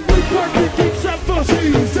ever be perfect except for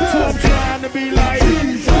Jesus. So I'm trying to be like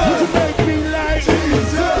Jesus. To make me like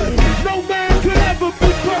Jesus. No man could ever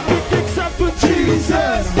be perfect except for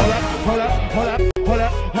Jesus. Hold up.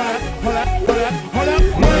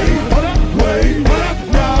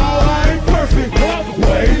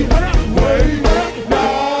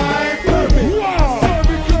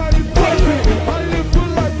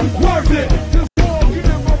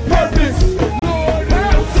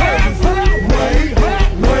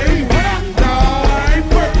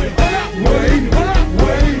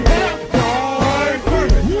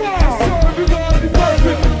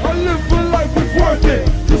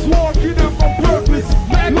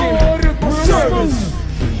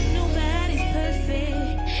 Nobody's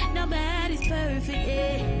perfect. Nobody's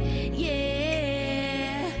perfect.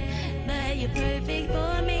 Yeah. But you're perfect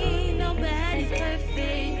for me. Nobody's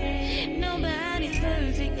perfect. Nobody's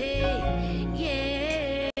perfect.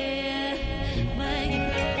 Yeah. But you're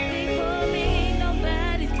perfect for me.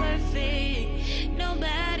 Nobody's perfect.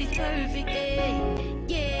 Nobody's perfect.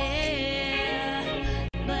 Yeah.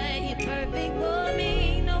 But you're perfect for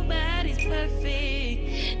me. Nobody's perfect.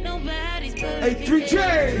 Nobody's perfect. Hey, 3J.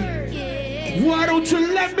 Yeah. Why don't you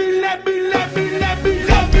let me love me like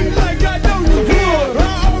I know you would. I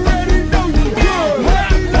already know you could.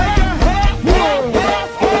 Love me like I would.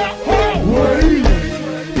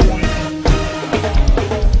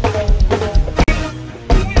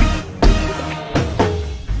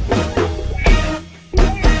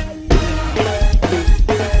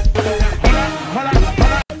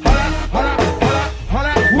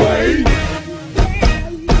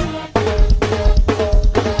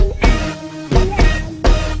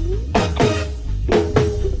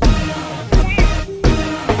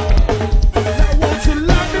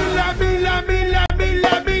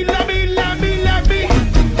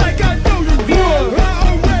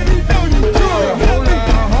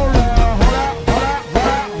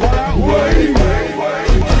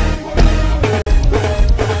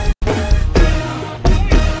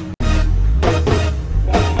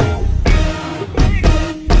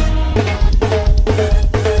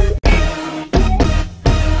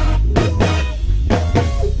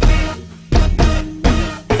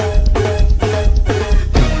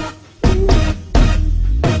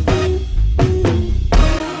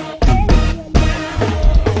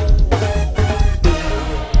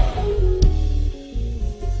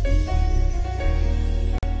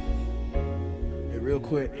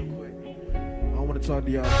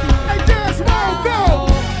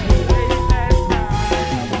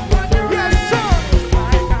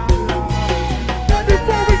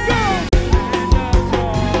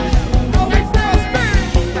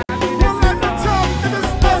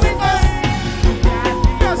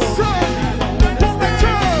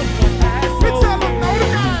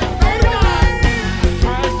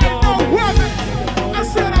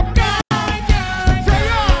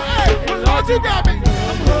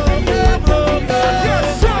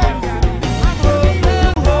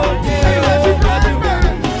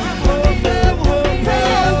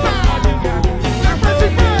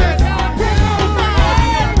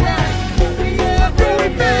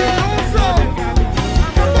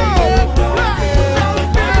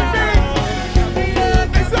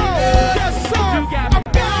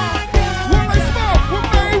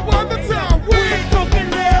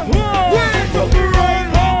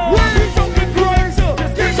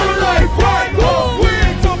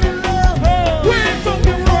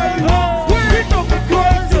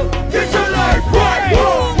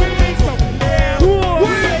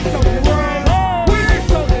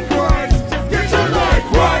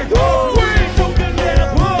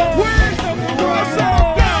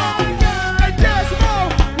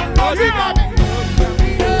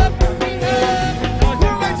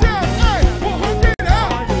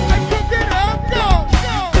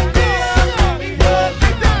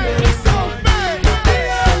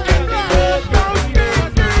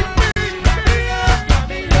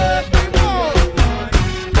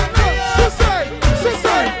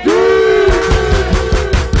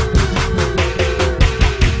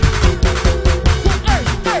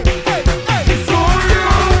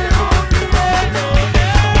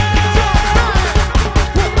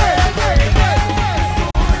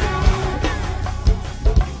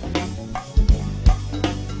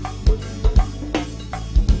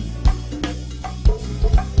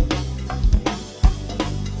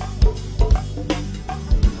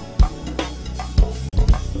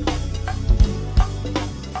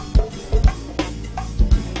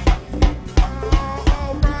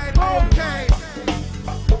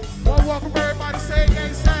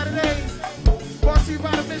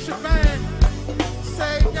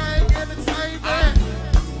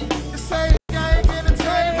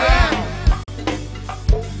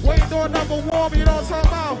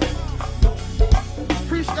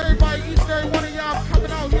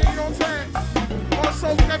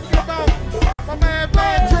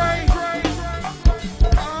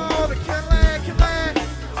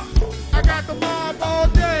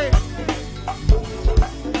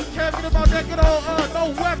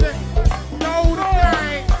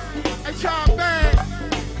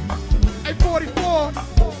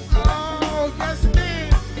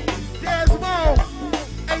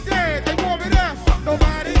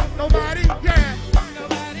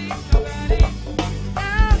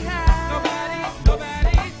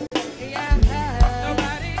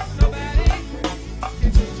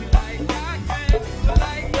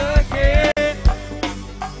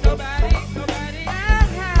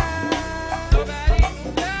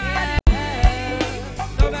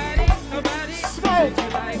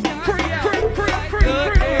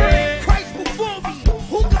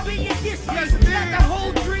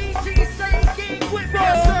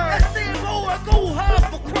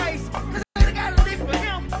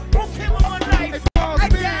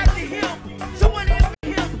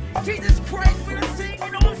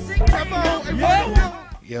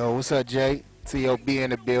 What's up, Jay? T.O.B.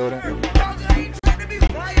 in the building. Come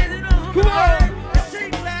on!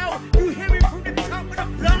 Sing loud, you hear me from the top of the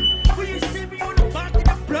block. When you see me on the bottom of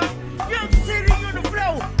the block, young city on the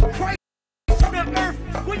floor, Christ on the earth.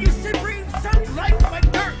 When you see me, sounds like my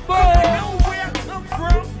dirt. You know where I come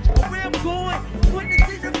from, or where I'm going. When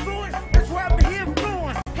it's in the fluid, that's why I'm here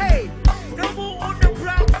flowing. Hey, no more on the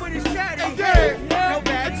block with a shotty. Hey,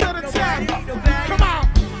 nobody, come on.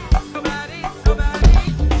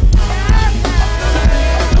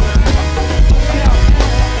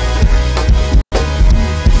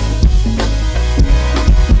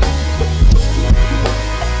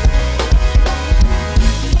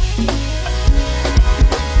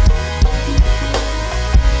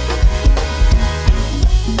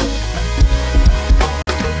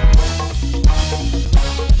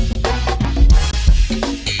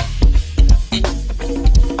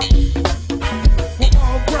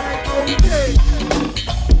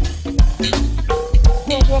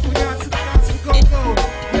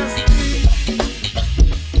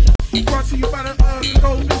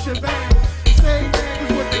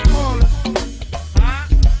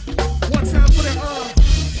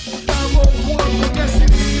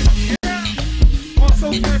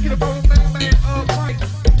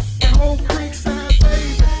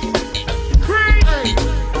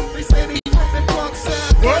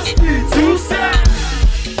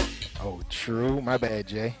 My bad,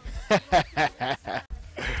 Jay.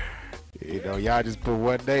 You know, y'all just put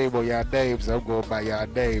one name on y'all name, so I'm going by y'all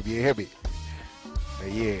name. You hear me?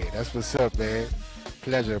 But yeah, that's what's up, man.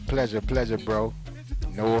 Pleasure, bro.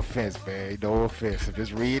 No offense, man. No offense. I'm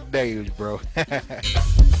just reading names, bro.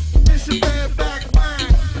 It's your bad back line.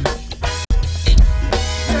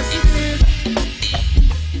 Yes, it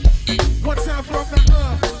is. One time from the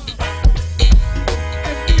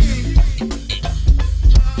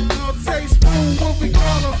I'll take spoon, what we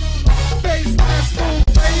call them. Baseline spoon,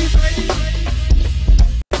 baby.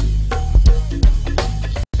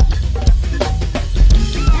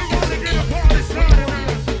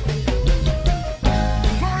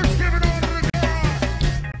 First, give it on to the God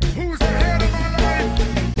who's the head of my life.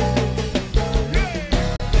 Yeah.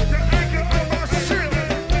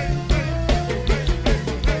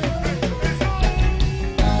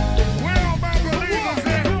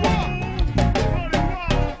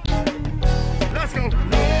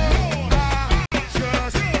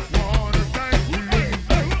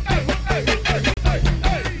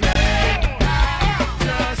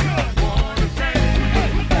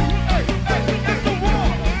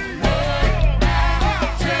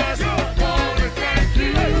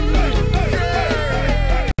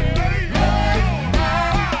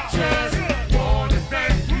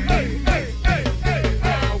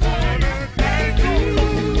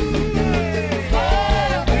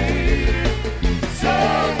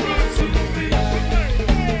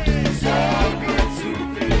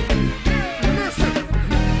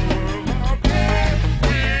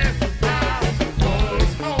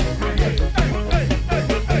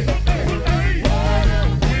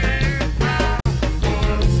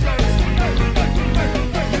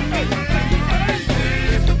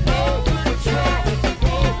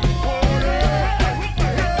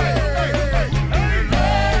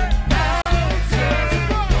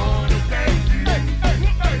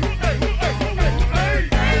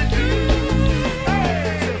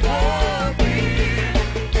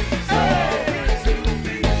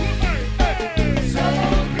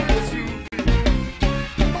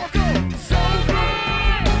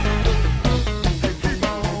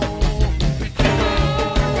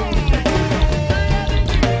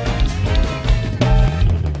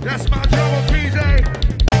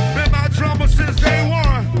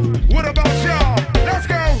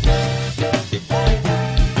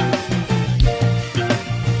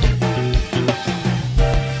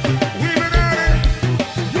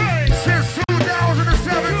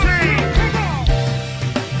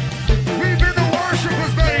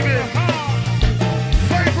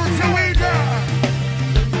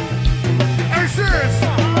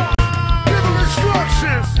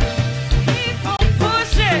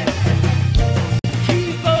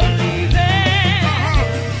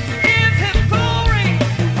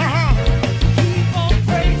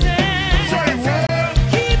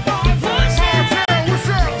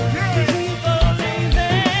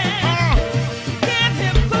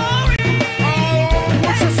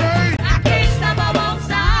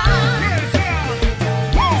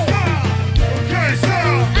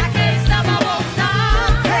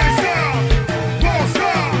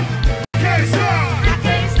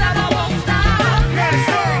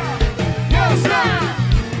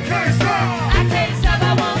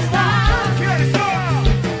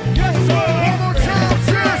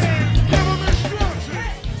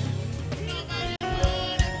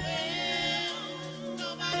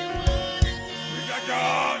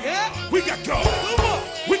 We got God.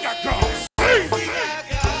 We got God. Hey,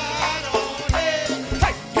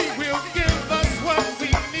 He will give us what we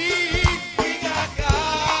need. We got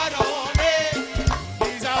God on it.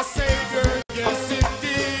 He's our Savior, yes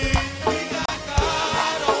indeed. We got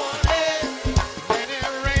God on it. And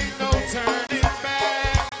there ain't no turning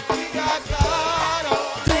back. We got God on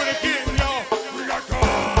it. Do it again, y'all. We got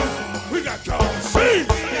God. We got God. See?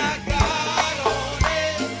 We got God on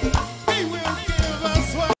it. He will give us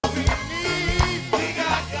what we need. We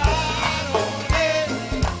got God on it.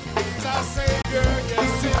 He's our Savior,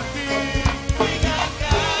 yes indeed. We got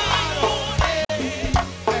God on it.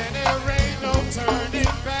 And there ain't no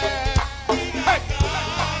turning back. We got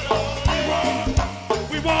God on it.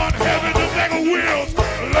 We want heaven to make a wheel.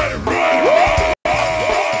 Let it roll.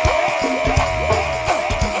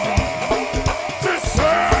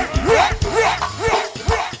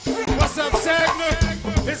 What's up, Sagner?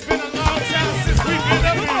 It's been a long time since we've been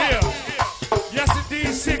up in here. Yes,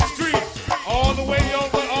 indeed, 6th Street. All the way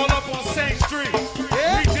over, all up on 2nd Street.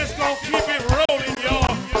 We just gonna keep it rolling,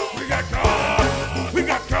 y'all. We got God. We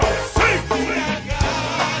got God. See? We got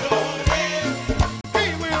God on it. He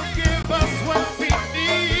will give us what we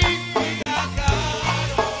need. We got God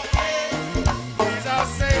on it. He's our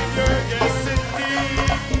Savior, yes, indeed.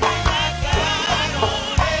 We got God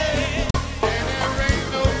on it. And there ain't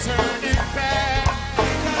no turning back. We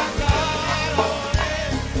got God on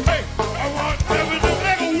it. Hey, I want heaven to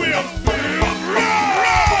make a wheel.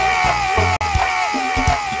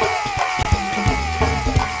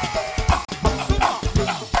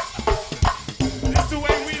 This the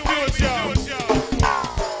way we do it, y'all.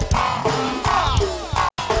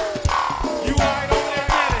 You right over there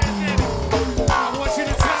ready? I want you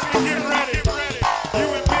to tell me to get ready. You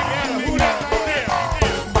and Big Adam, who that right there?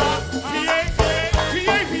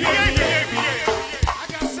 PA. I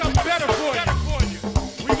got something better for you.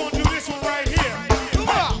 We gonna do this one right here. Come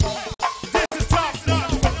on. This is top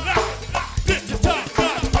notch for life. This is top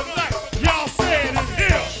notch for life. Y'all say it in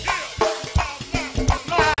here.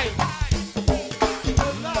 Life.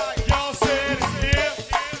 Y'all say it in here.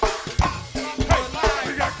 Hey,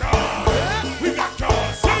 we got God. We got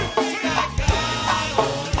God. See? We got God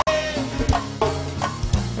on it.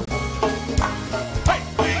 Hey,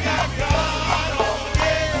 we got God on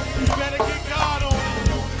it. You better get God on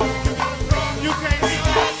it. You can't get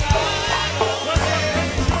God on it. What's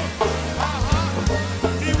up,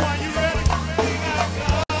 D1, you ready? We got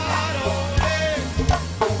God on it.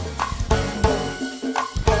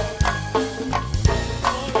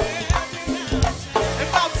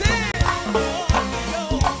 About 10.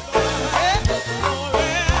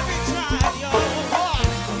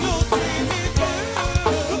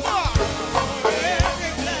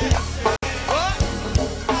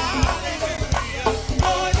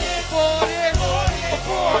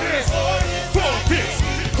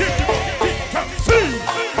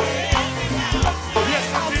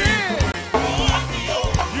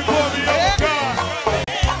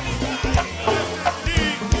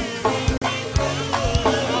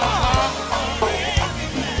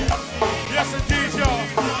 Yes, indeed, y'all.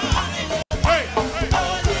 Hey,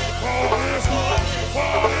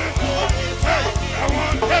 I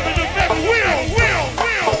want heaven to make a wheel.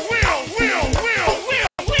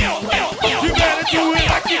 You better do it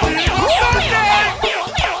like you did on Sunday.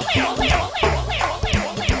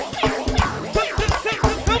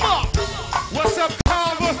 Come on. What's up,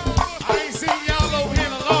 Carver? I ain't seen y'all over here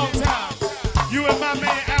in a long time. You and my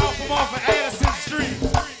man Al from off of Addison Street.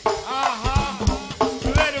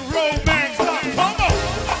 Let it roll, man. Come on.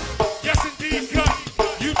 Yes, indeed, cut.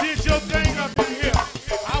 You did your thing up in here.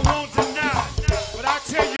 I won't deny. But I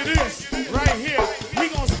tell you this, right here, we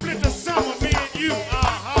gonna split the summer, me and you.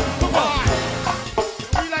 Come on.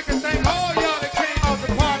 We like to thank all y'all that came out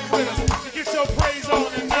to party with us to get your praise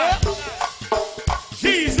on tonight.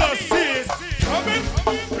 Jesus is coming.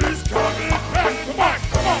 He's coming back. Come on,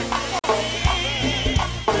 come on.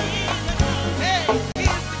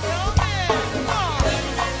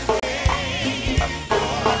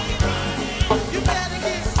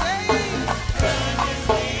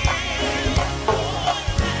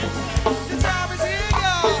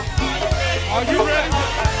 Are you ready?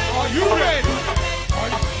 Are you ready?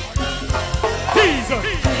 Jesus!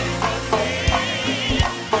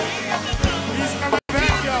 He's coming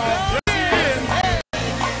back, y'all. Yes, he is.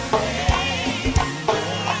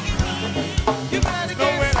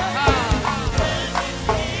 Nowhere to hide.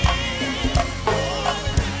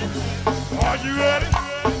 Are you ready?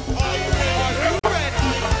 Are you ready?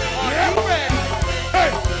 Are you ready? Hey,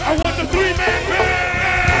 I want the 3-man band!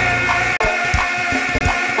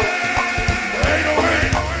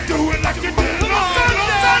 Do it like you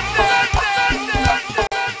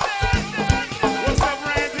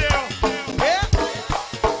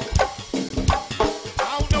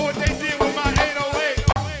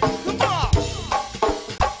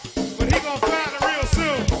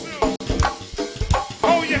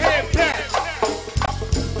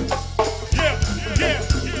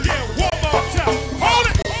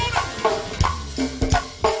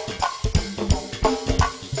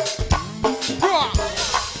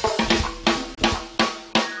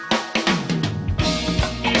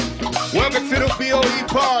Welcome to the BOE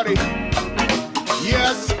party.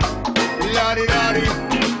 Yes, la-di-da-di.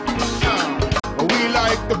 We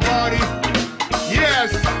like the party.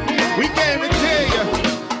 Yes, we came to tell you,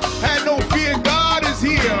 had no fear, God is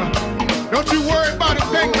here. Don't you worry about a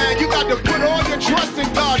thing, man. You got to put all your trust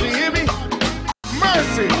in God. You hear me?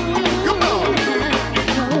 Mercy. Come on.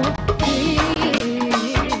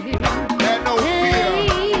 Had no fear.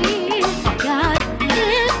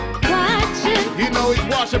 You know he's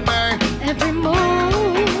watching, man. Every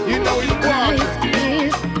move. You know he's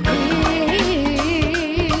watching.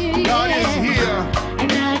 God is here.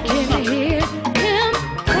 And I can hear him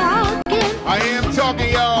talking. I am talking,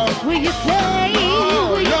 y'all. Will you say?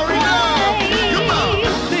 Oh, Will you Lori Love. Come on.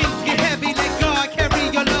 Things get heavy, let God carry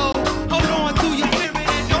your load. Hold on to your spirit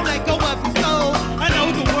and don't let go of your soul. I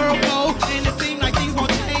know the world goes, and it seems like things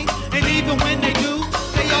won't change. And even when they do,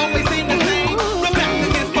 they always seem the same. You're back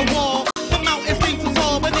against the wall, the mountain seems too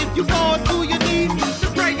tall. But if you fall to your knees,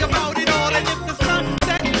 just pray about it all. And if the sun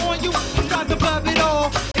sets on you, rise above it all.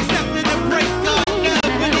 Accepting and praise God,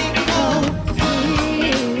 never need more.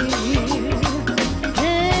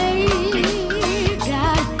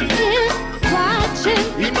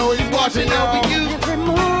 You know he's watching, y'all. Every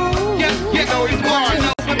move. You know he's watching.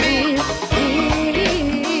 over me.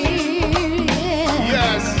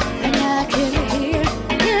 Yes. And I can hear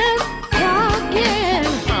him talking.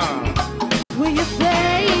 Will you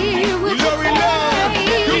say? Will you Lori Love.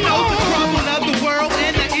 He knows the trouble of the world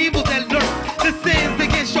and the evil that lurks. The sins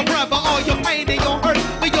against your brother, all your pain and your hurt.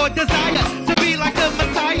 But your desire to be like the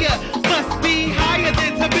Messiah must be higher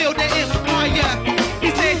than to build an empire. He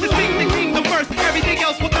said to seek the kingdom first. Everything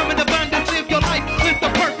else will come in abundance. Live your life with the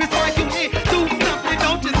purpose. While you here, do something.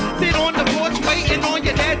 Don't just sit on the porch waiting on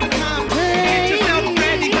your dad to come. Get yourself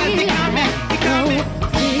ready, cause he coming. He coming.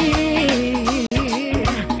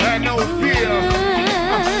 Had no fear.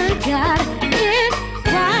 God is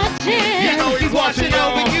watching. You know he's watching,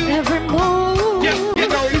 y'all. over you. Every move. You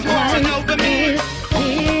know he's watching. over me.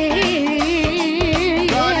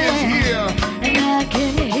 God is here. And I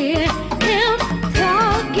can hear him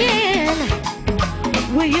talking.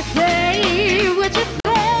 Will you say? Would you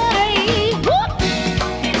say? Woo!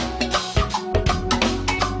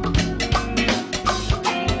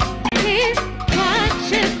 He's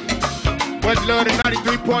watching. West Love to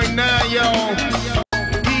 93.9, y'all.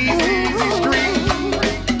 Easy Street.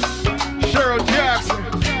 Cheryl Jackson.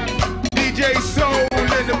 DJ Soul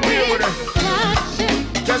in the building. Watching.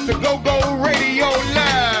 That's the Go-Go Radio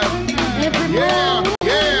Live. Every Yeah, move.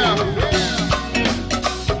 yeah.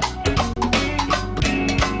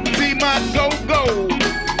 See my Go-Go.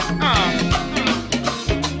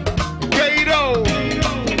 Gato.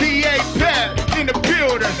 B.A. Pat in the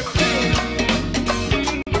building.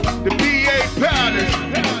 The B.A. Palace.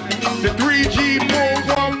 The 3G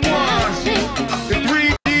 411. The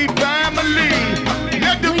 3G family.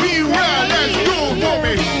 Let the be right. Let's go for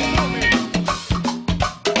me.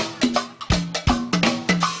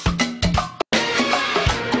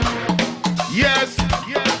 Yes,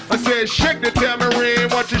 I said shake the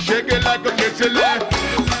tamarind, watch you shake it like a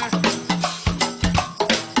Michelin.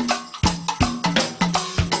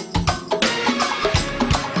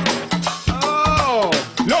 Oh,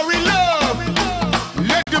 Lori Love,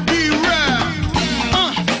 let the beat rap.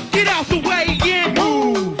 Get out the way, yeah.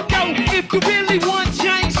 Move, Yo, if you really want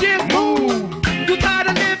change, just move, you tired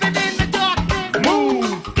of living in the darkness.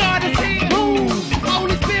 move, God is here. move,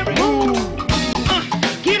 Holy Spirit. move,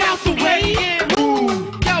 Get out the way, yeah. move,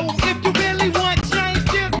 Yo, if you really want change,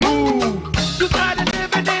 just move, you tired of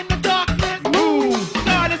living in the darkness. move,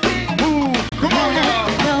 God is here. move. Come on, y'all.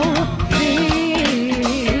 No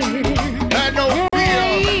fear. Had no fear.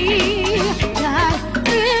 God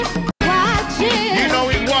is watching. You know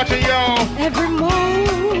he's watching, y'all. Every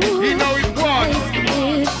move. You know he's watching.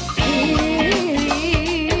 Is here,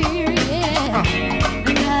 yeah.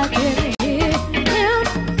 And I can hear him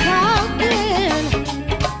talking.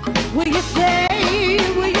 Will you say?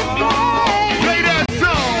 Will you say? Play that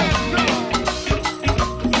song.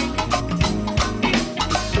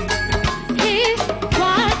 He's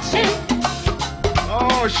watching.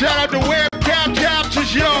 Oh, shout out to Webcam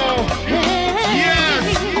Captures, y'all. Yes.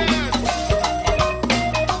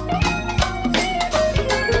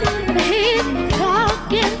 He's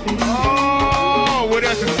talking. Oh, well,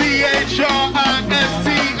 that's a CHRISTIE.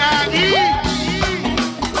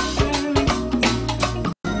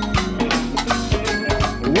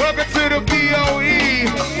 Welcome to the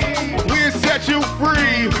BOE. We'll set you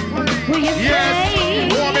free. Will you Yes, say?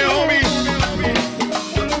 warm it, homie.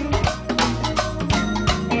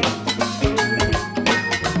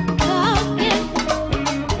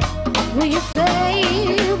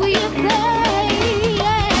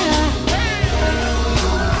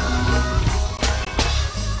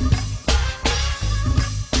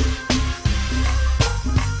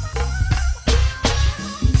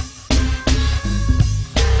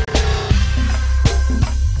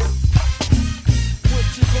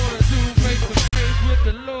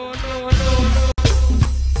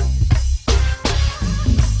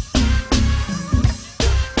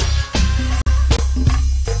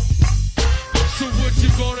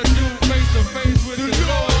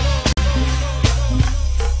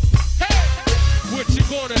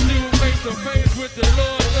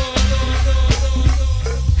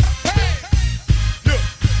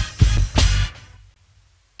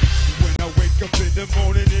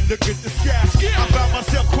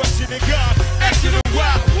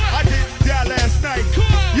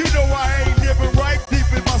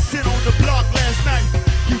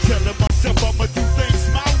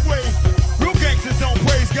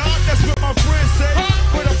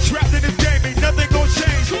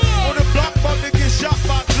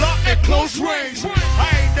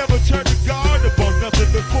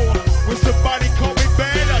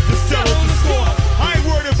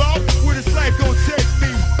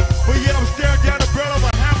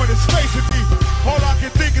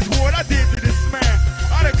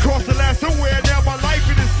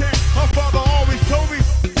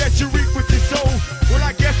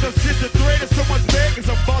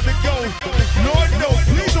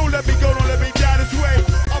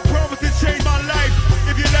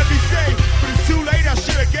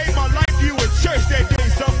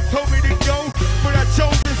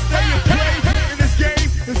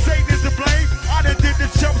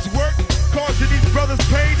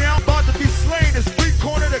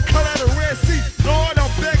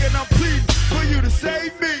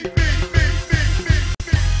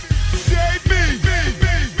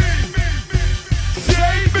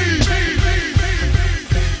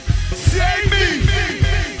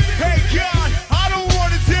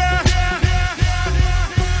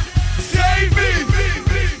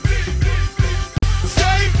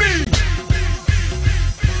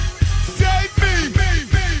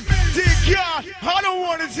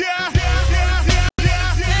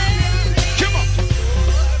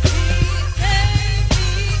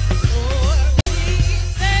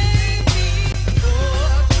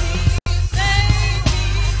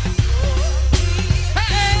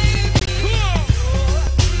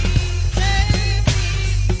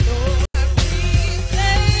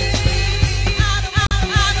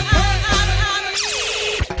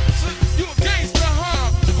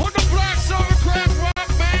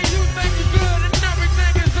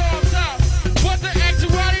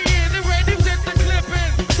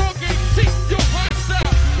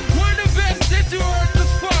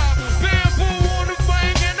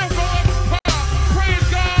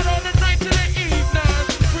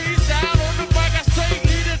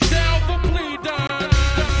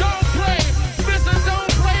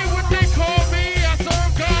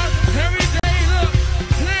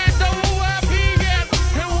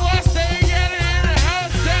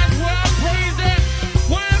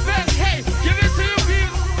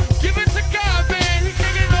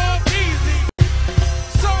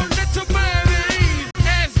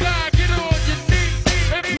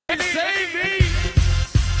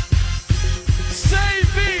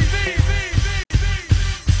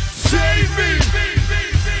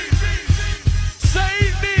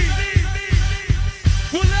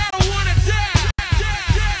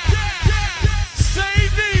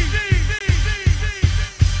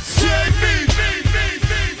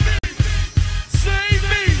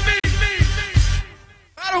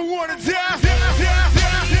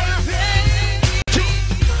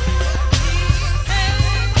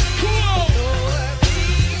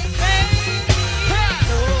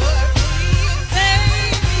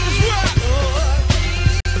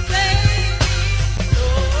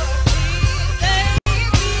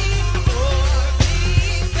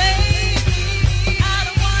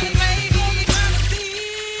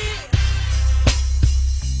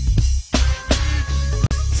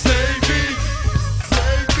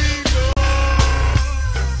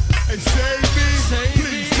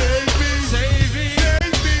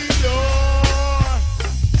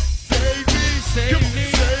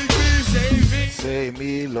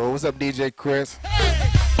 up, DJ Chris?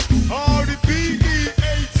 All the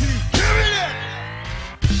B-E-A-T. Give me that.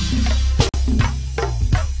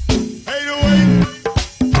 808.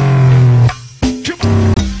 Come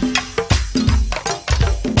on.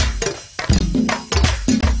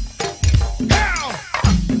 Now.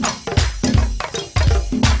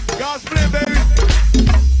 God's plan, baby.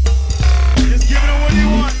 Just give it what you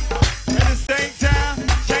want. At the same time,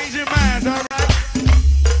 change your minds, all right?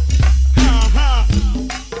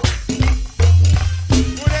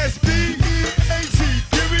 Well, that's B-E-A-T.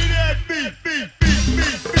 Give me that beat.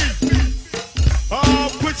 Oh,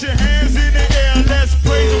 put your hands in the air. Let's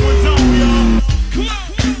praise Him what's on, y'all. Come on.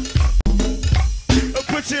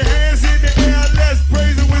 Put your hands in the air. Let's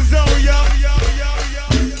praise Him what's on, y'all.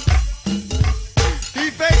 He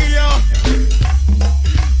faking, y'all.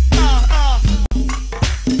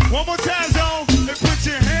 One more time, zone. And put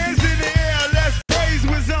your hands in the air. Let's praise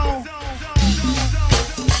what's on.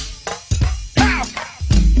 Pow!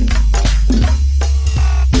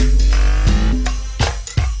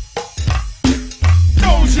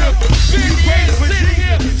 Doja, big waves sitting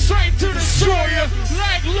here, straight to destroy ya.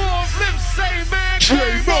 Like Lord Lips say, man,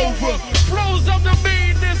 game over. Flows of the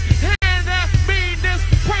meanness, hand that meanness.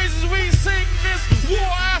 Praises we sing this,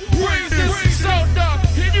 war I praise this. So dog,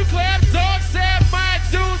 can you clap? Dog said my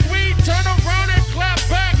dudes, we turn around and clap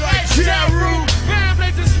back like Jaru. Bam,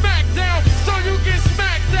 let the smack down, so you get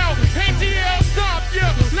smacked out. ATL stop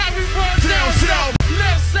ya, let me run down south.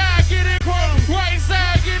 Left side get it crumb, right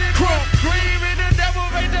side get it crumb. Scream in the devil,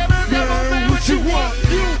 make the devil, man, what you want?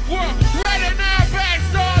 You want right and now back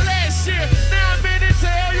all that shit. Now I'm in to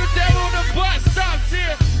tell you, devil, the bus stops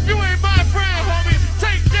here. You ain't my friend, homie.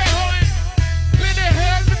 Take that, homie. Been the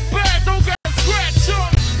hell in the back, don't got a scratch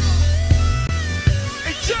on.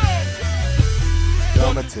 Hey, Joe.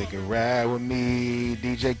 Come and take a ride with me.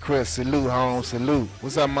 DJ Chris, salute, home, salute.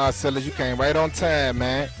 What's up, Marcellus? You came right on time,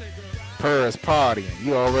 man. Purrs partying.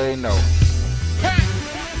 You already know. Hey,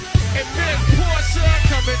 and Miss Portia,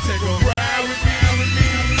 come and take a ride with me.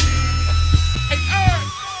 Hey,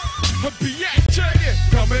 Bianca,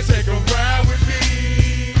 come and take a ride with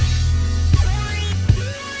me.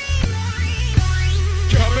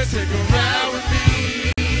 Come and take a ride with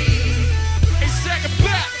me. Hey, second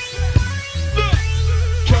back. Look,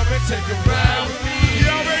 come and take a ride with me.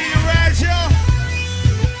 Y'all ready to ride, y'all?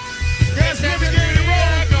 Yes, let me get it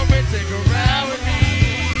rolling. Come and take a ride with me.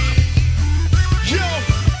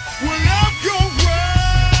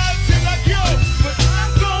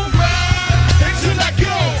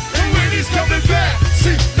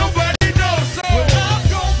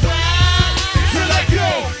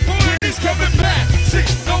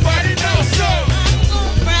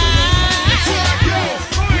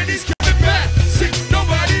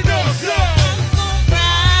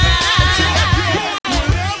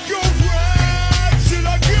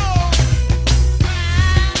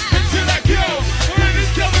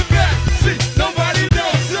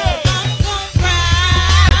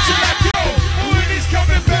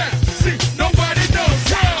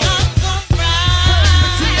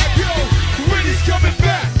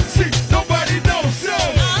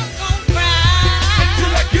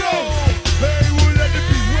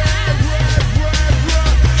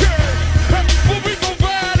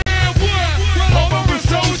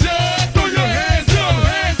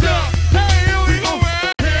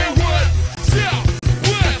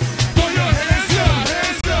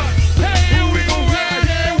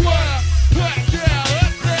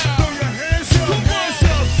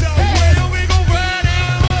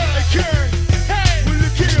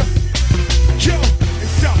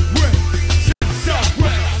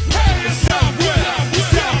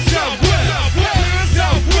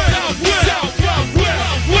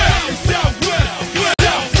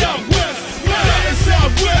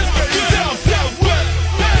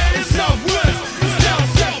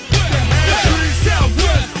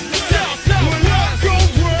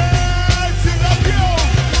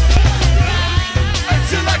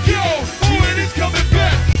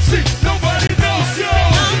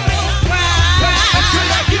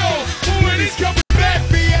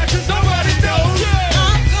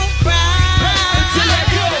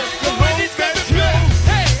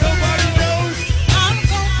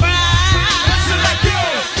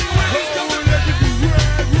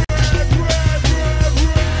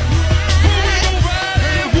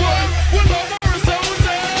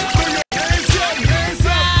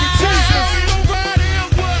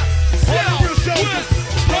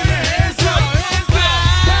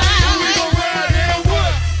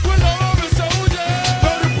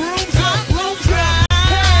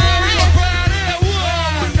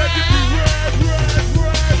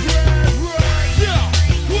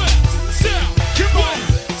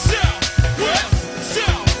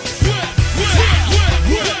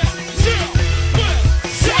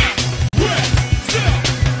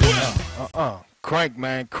 Crank,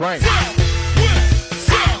 man, crank.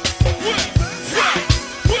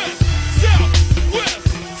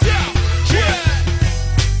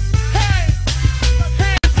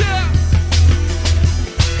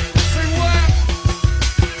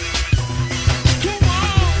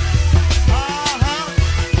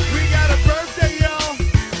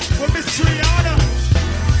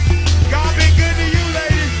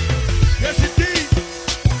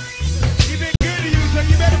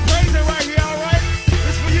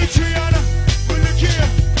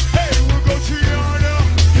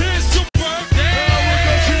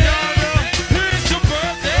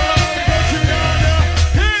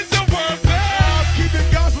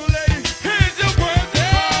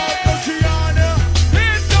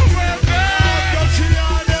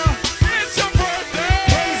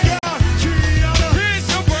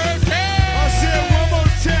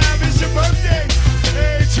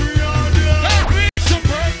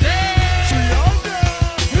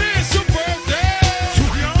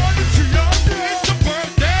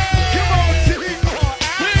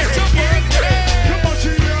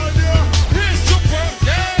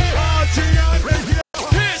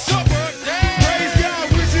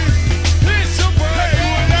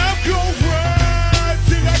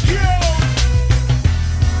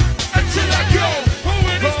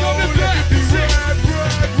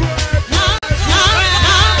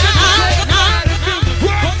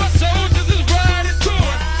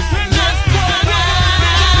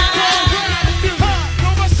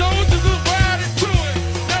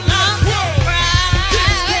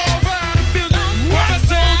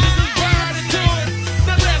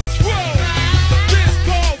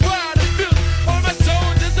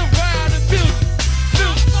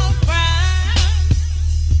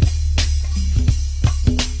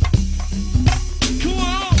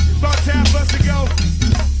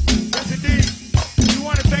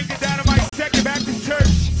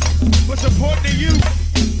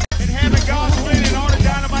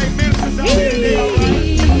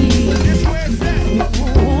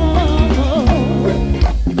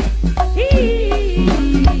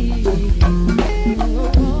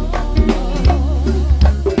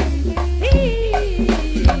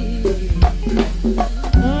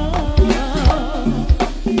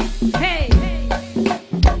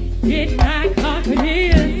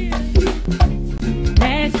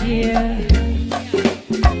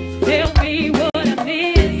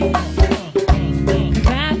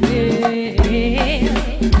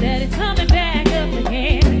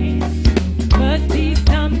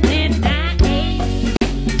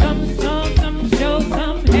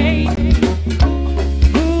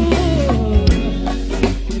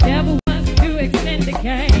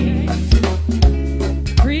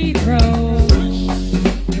 Free throw,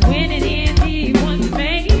 winning in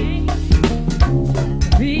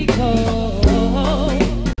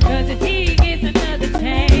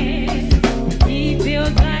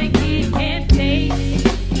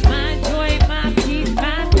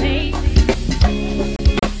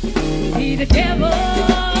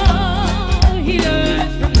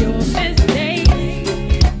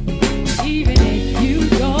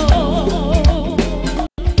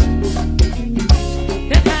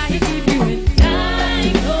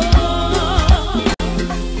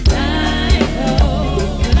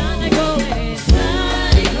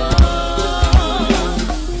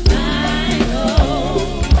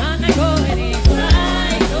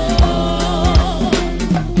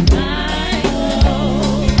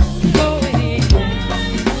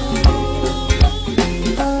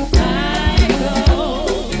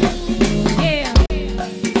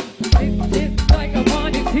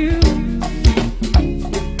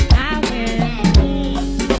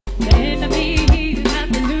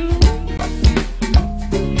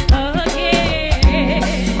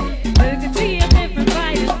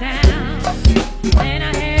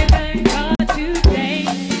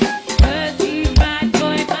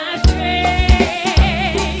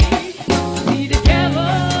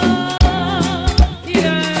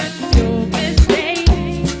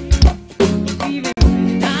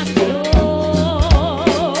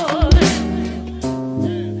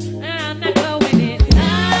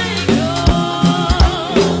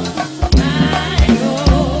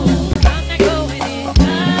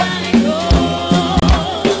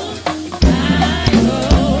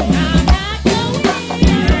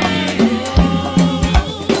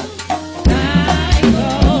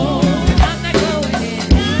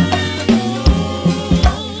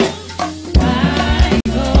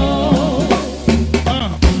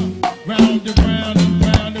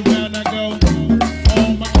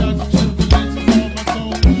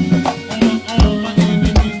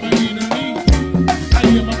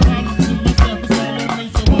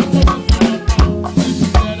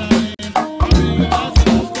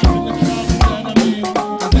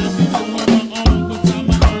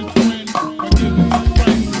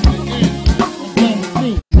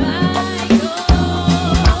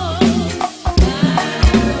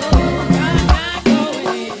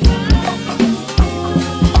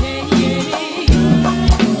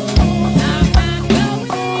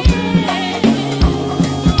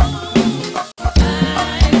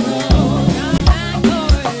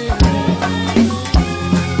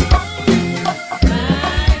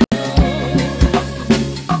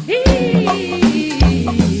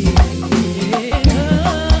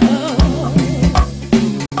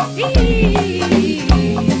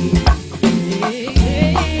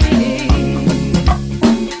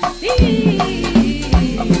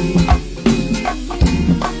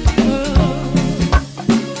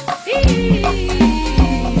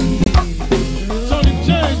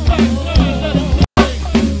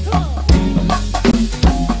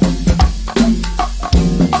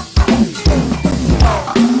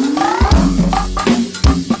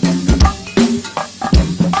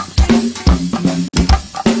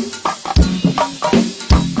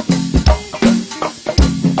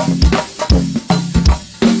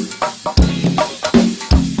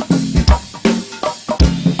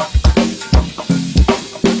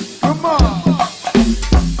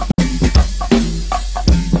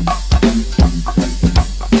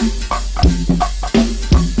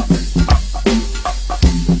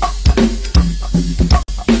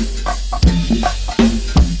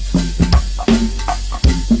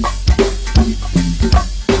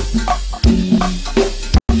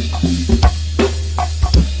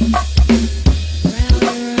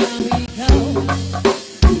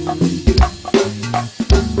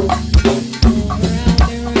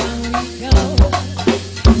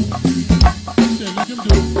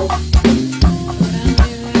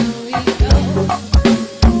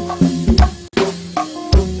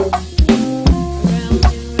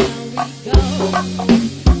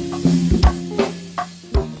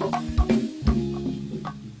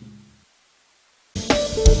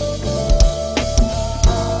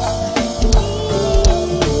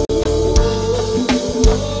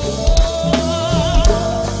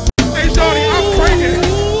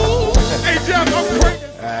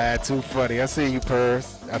too funny. I see you,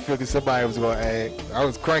 Purse. I figured somebody was gonna ask. I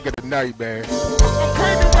was cranking tonight, man. I'm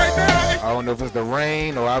cranking right now. I don't know if it's the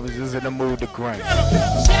rain or I was just in the mood to crank.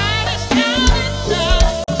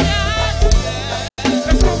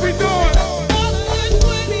 That's what we doing.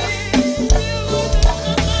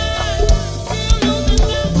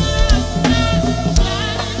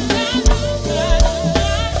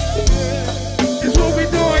 It's what we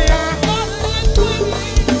doing, y'all.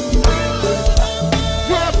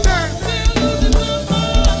 Drop that.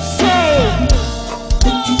 So,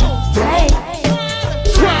 don't try.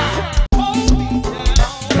 Don't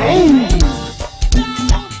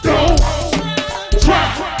try.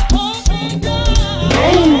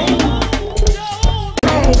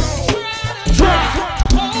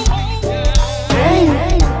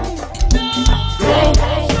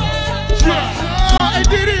 Hey,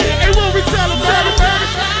 Diddy, hey, what we tell 'em, baby?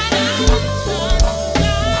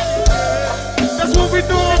 That's what we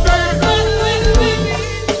doing, baby.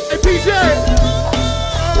 Hey, PJ,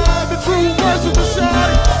 the true worship of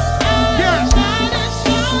Shawty. Yeah.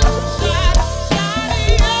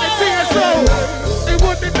 Hey, TSO, hey,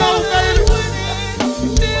 what they know, baby?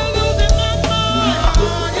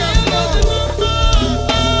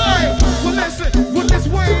 Hey, well, listen, well, this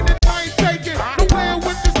Wayne and I ain't taking. No playing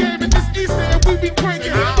with this game in this Easter and we be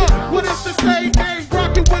cranking. Well, it's the same game,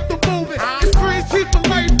 rocking with the movement. It's crazy, keep the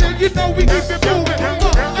life there, you know we keep it moving.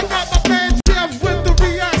 I got my man Jeff with the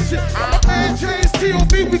reaction. My man James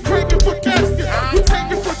T.O.B. we cranking for casket. We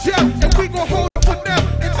taking for Jeff and we gon' hold it for them.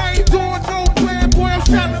 And I ain't doing no plan, boy, I'm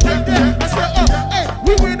shining like that. I said, hey,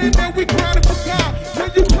 we winning and we grinding for God.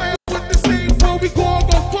 When you playing with the same flow, we gon'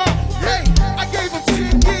 go far. Hey, I gave him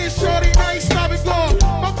 10 years, shorty, I ain't stopping going.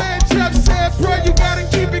 My man Jeff said, bro, you gotta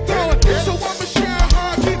keep it going. So I'ma share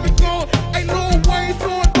hard, keep it going. Ain't no way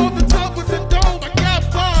flowing on the top of the dome. I got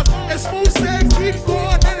bars, and Smooth said, keep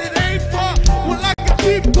going, and it ain't far. Well, I can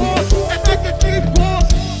keep going, and I can keep going.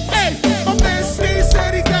 Hey, my man Steve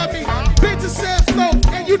said he got me. Bitch said flow,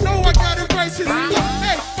 and you know I got it righteous.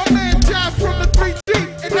 Hey, my man John from the 3G,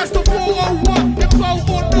 and that's the 401. And flow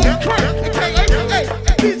on the crank. Hey,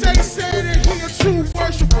 DJ said that he a true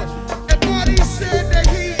worshiper, and Marty said that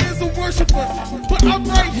he is a worshiper. But I'm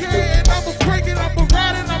right here, and I'ma crank it, I'ma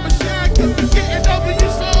ride it, I'ma shine, 'cause we getting W,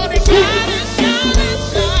 shawty.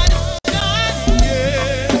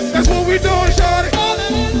 Yeah, that's what we doing, shawty.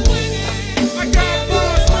 I got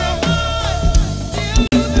bars, man.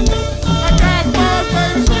 I got bars,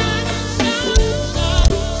 baby.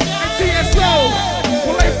 And TSO,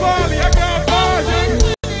 well, they Bobby, I got bars,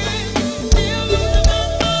 yeah.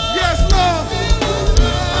 Yes, Lord.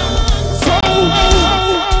 So,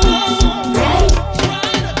 don't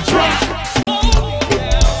try.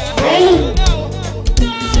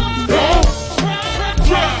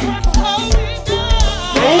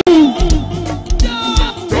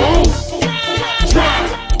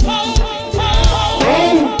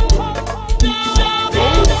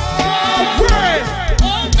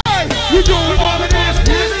 We doing all of this.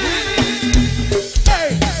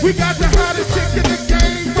 Hey, we got the hottest chick in the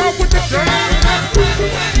game. Roll with the gang.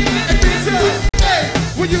 And bitch, hey,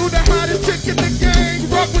 when you the hottest chick in the game,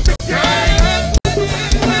 rock with the gang.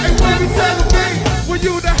 Hey, when we celebrate, when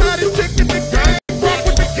you the hottest chick in the game, rock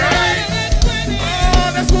with the gang.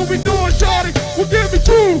 Oh, that's what we doing, shorty. We'll give it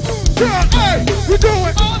two. Hey, we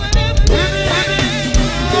doing. All the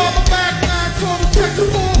back line, total check the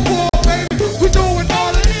scoreboard, baby. We doing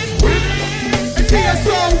all of it. And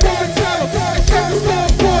TSO, what we tell 'em. And check the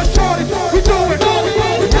scoreboard, shorty. We doing all of it.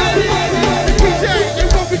 And PJ, and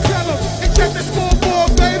what we tell 'em. And check the scoreboard,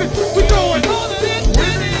 baby. We doing all of it.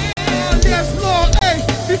 Yes, Lord. Hey,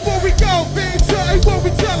 before we go, big tell, hey, what we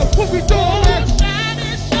tell 'em. What we doing, man?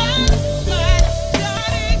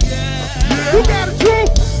 You got it, Drew.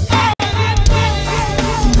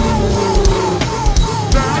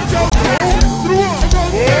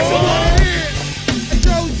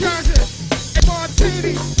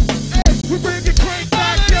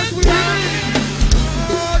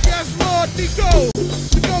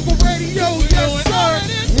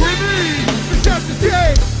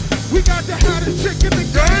 We got the hottest chick in the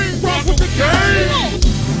game. Rock with the game.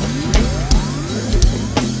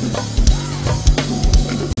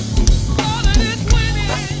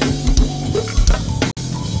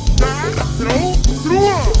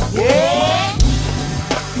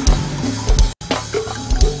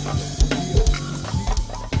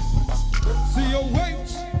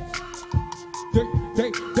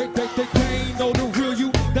 They ain't know the real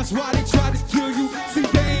you. That's why they try to kill you. See,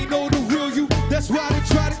 they ain't know the real you. That's why they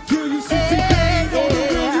try to kill you. See, they ain't know the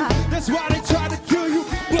real you. That's why they try to kill you.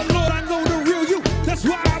 But Lord, I know the real you. That's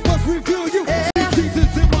why I must reveal you. See,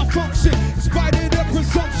 Jesus in my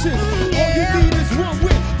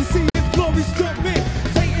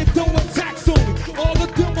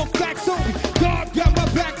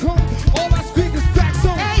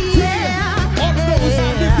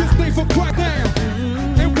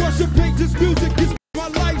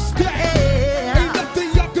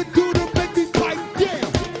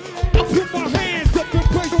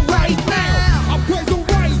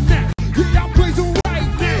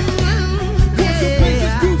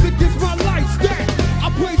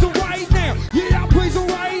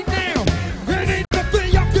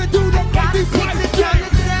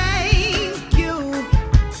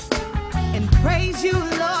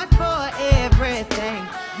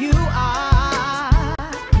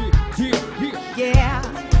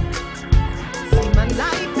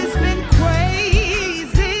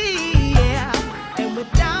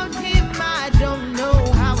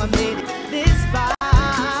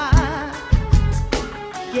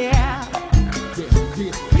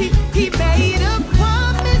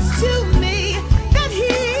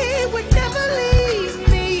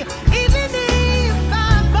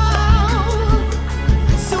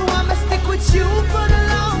with you for the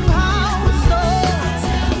long haul. So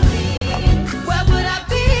where would I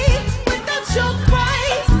be without your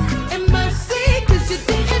grace and mercy? 'Cause you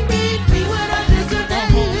didn't meet me when I deserved it.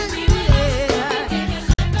 Tell me,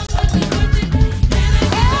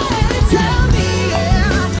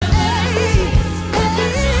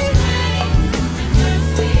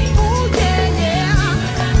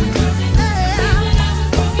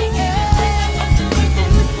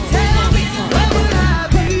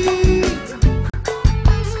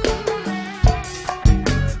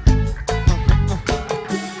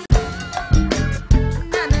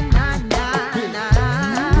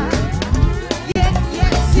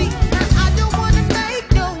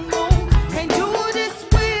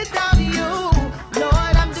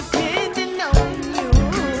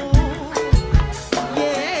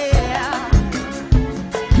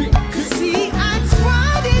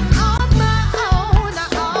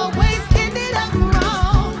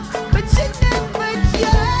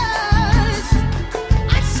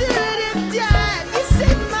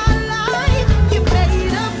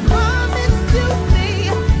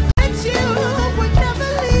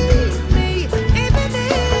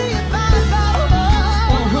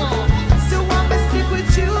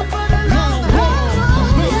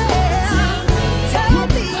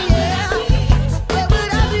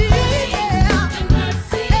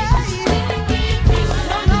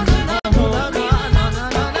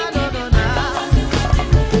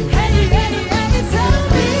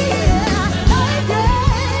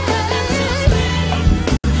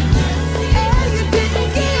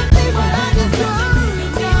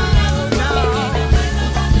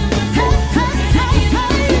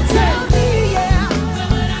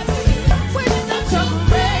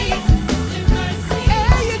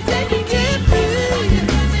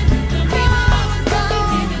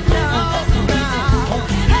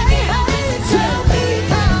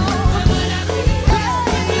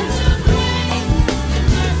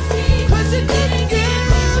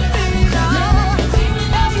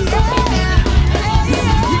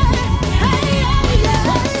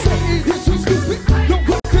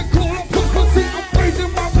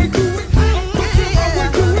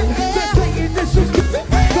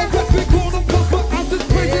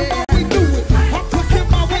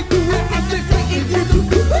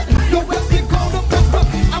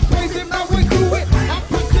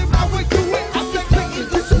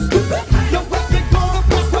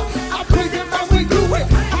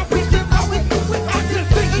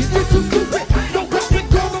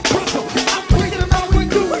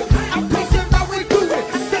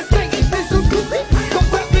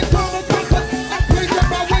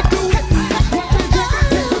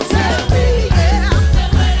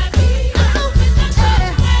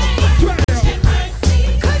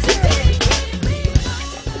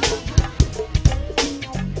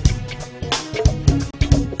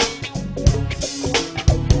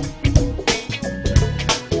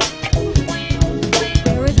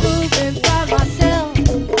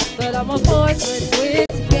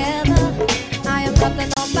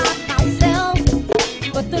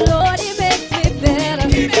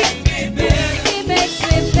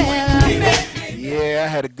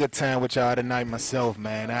 Time with y'all tonight myself,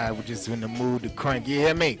 man. I was just in the mood to crank. You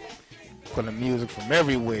hear me? Pulling music from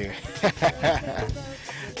everywhere.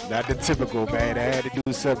 Not the typical, man. I had to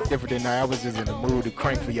do something different tonight. I was just in the mood to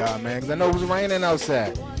crank for y'all, man. Because I know it was raining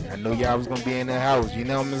outside. I know y'all was going to be in the house. You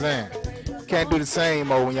know what I'm saying? Can't do the same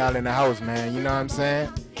mode when y'all in the house, man. You know what I'm saying?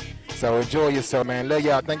 So enjoy yourself, man. Love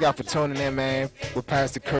y'all. Thank y'all for tuning in, man. With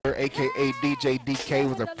Pastor Kurt, a.k.a. DJ DK. It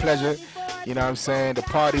was a pleasure. You know what I'm saying? To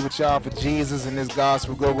party with y'all for Jesus in this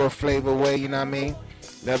gospel go-go flavor way, you know what I mean?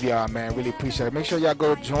 Love y'all, man. Really appreciate it. Make sure y'all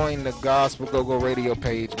go join the Gospel Go-Go radio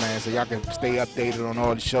page, man, so y'all can stay updated on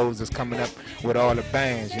all the shows that's coming up with all the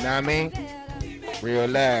bands, you know what I mean? Real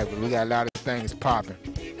live, but we got a lot of things popping.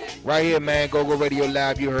 Right here, man, Go-Go Radio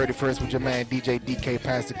Live. You heard it first with your man, DJ DK,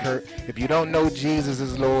 Pastor Kurt. If you don't know Jesus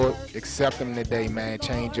is Lord, accept him today, man.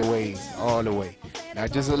 Change your ways all the way.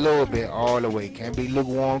 Not just a little bit, all the way. Can't be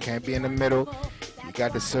lukewarm, can't be in the middle. You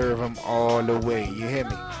got to serve him all the way. You hear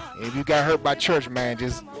me? If you got hurt by church, man,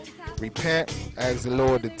 just repent, ask the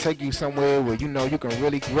Lord to take you somewhere where you know you can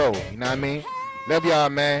really grow. You know what I mean? Love y'all,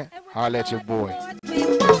 man. Holla at your boy.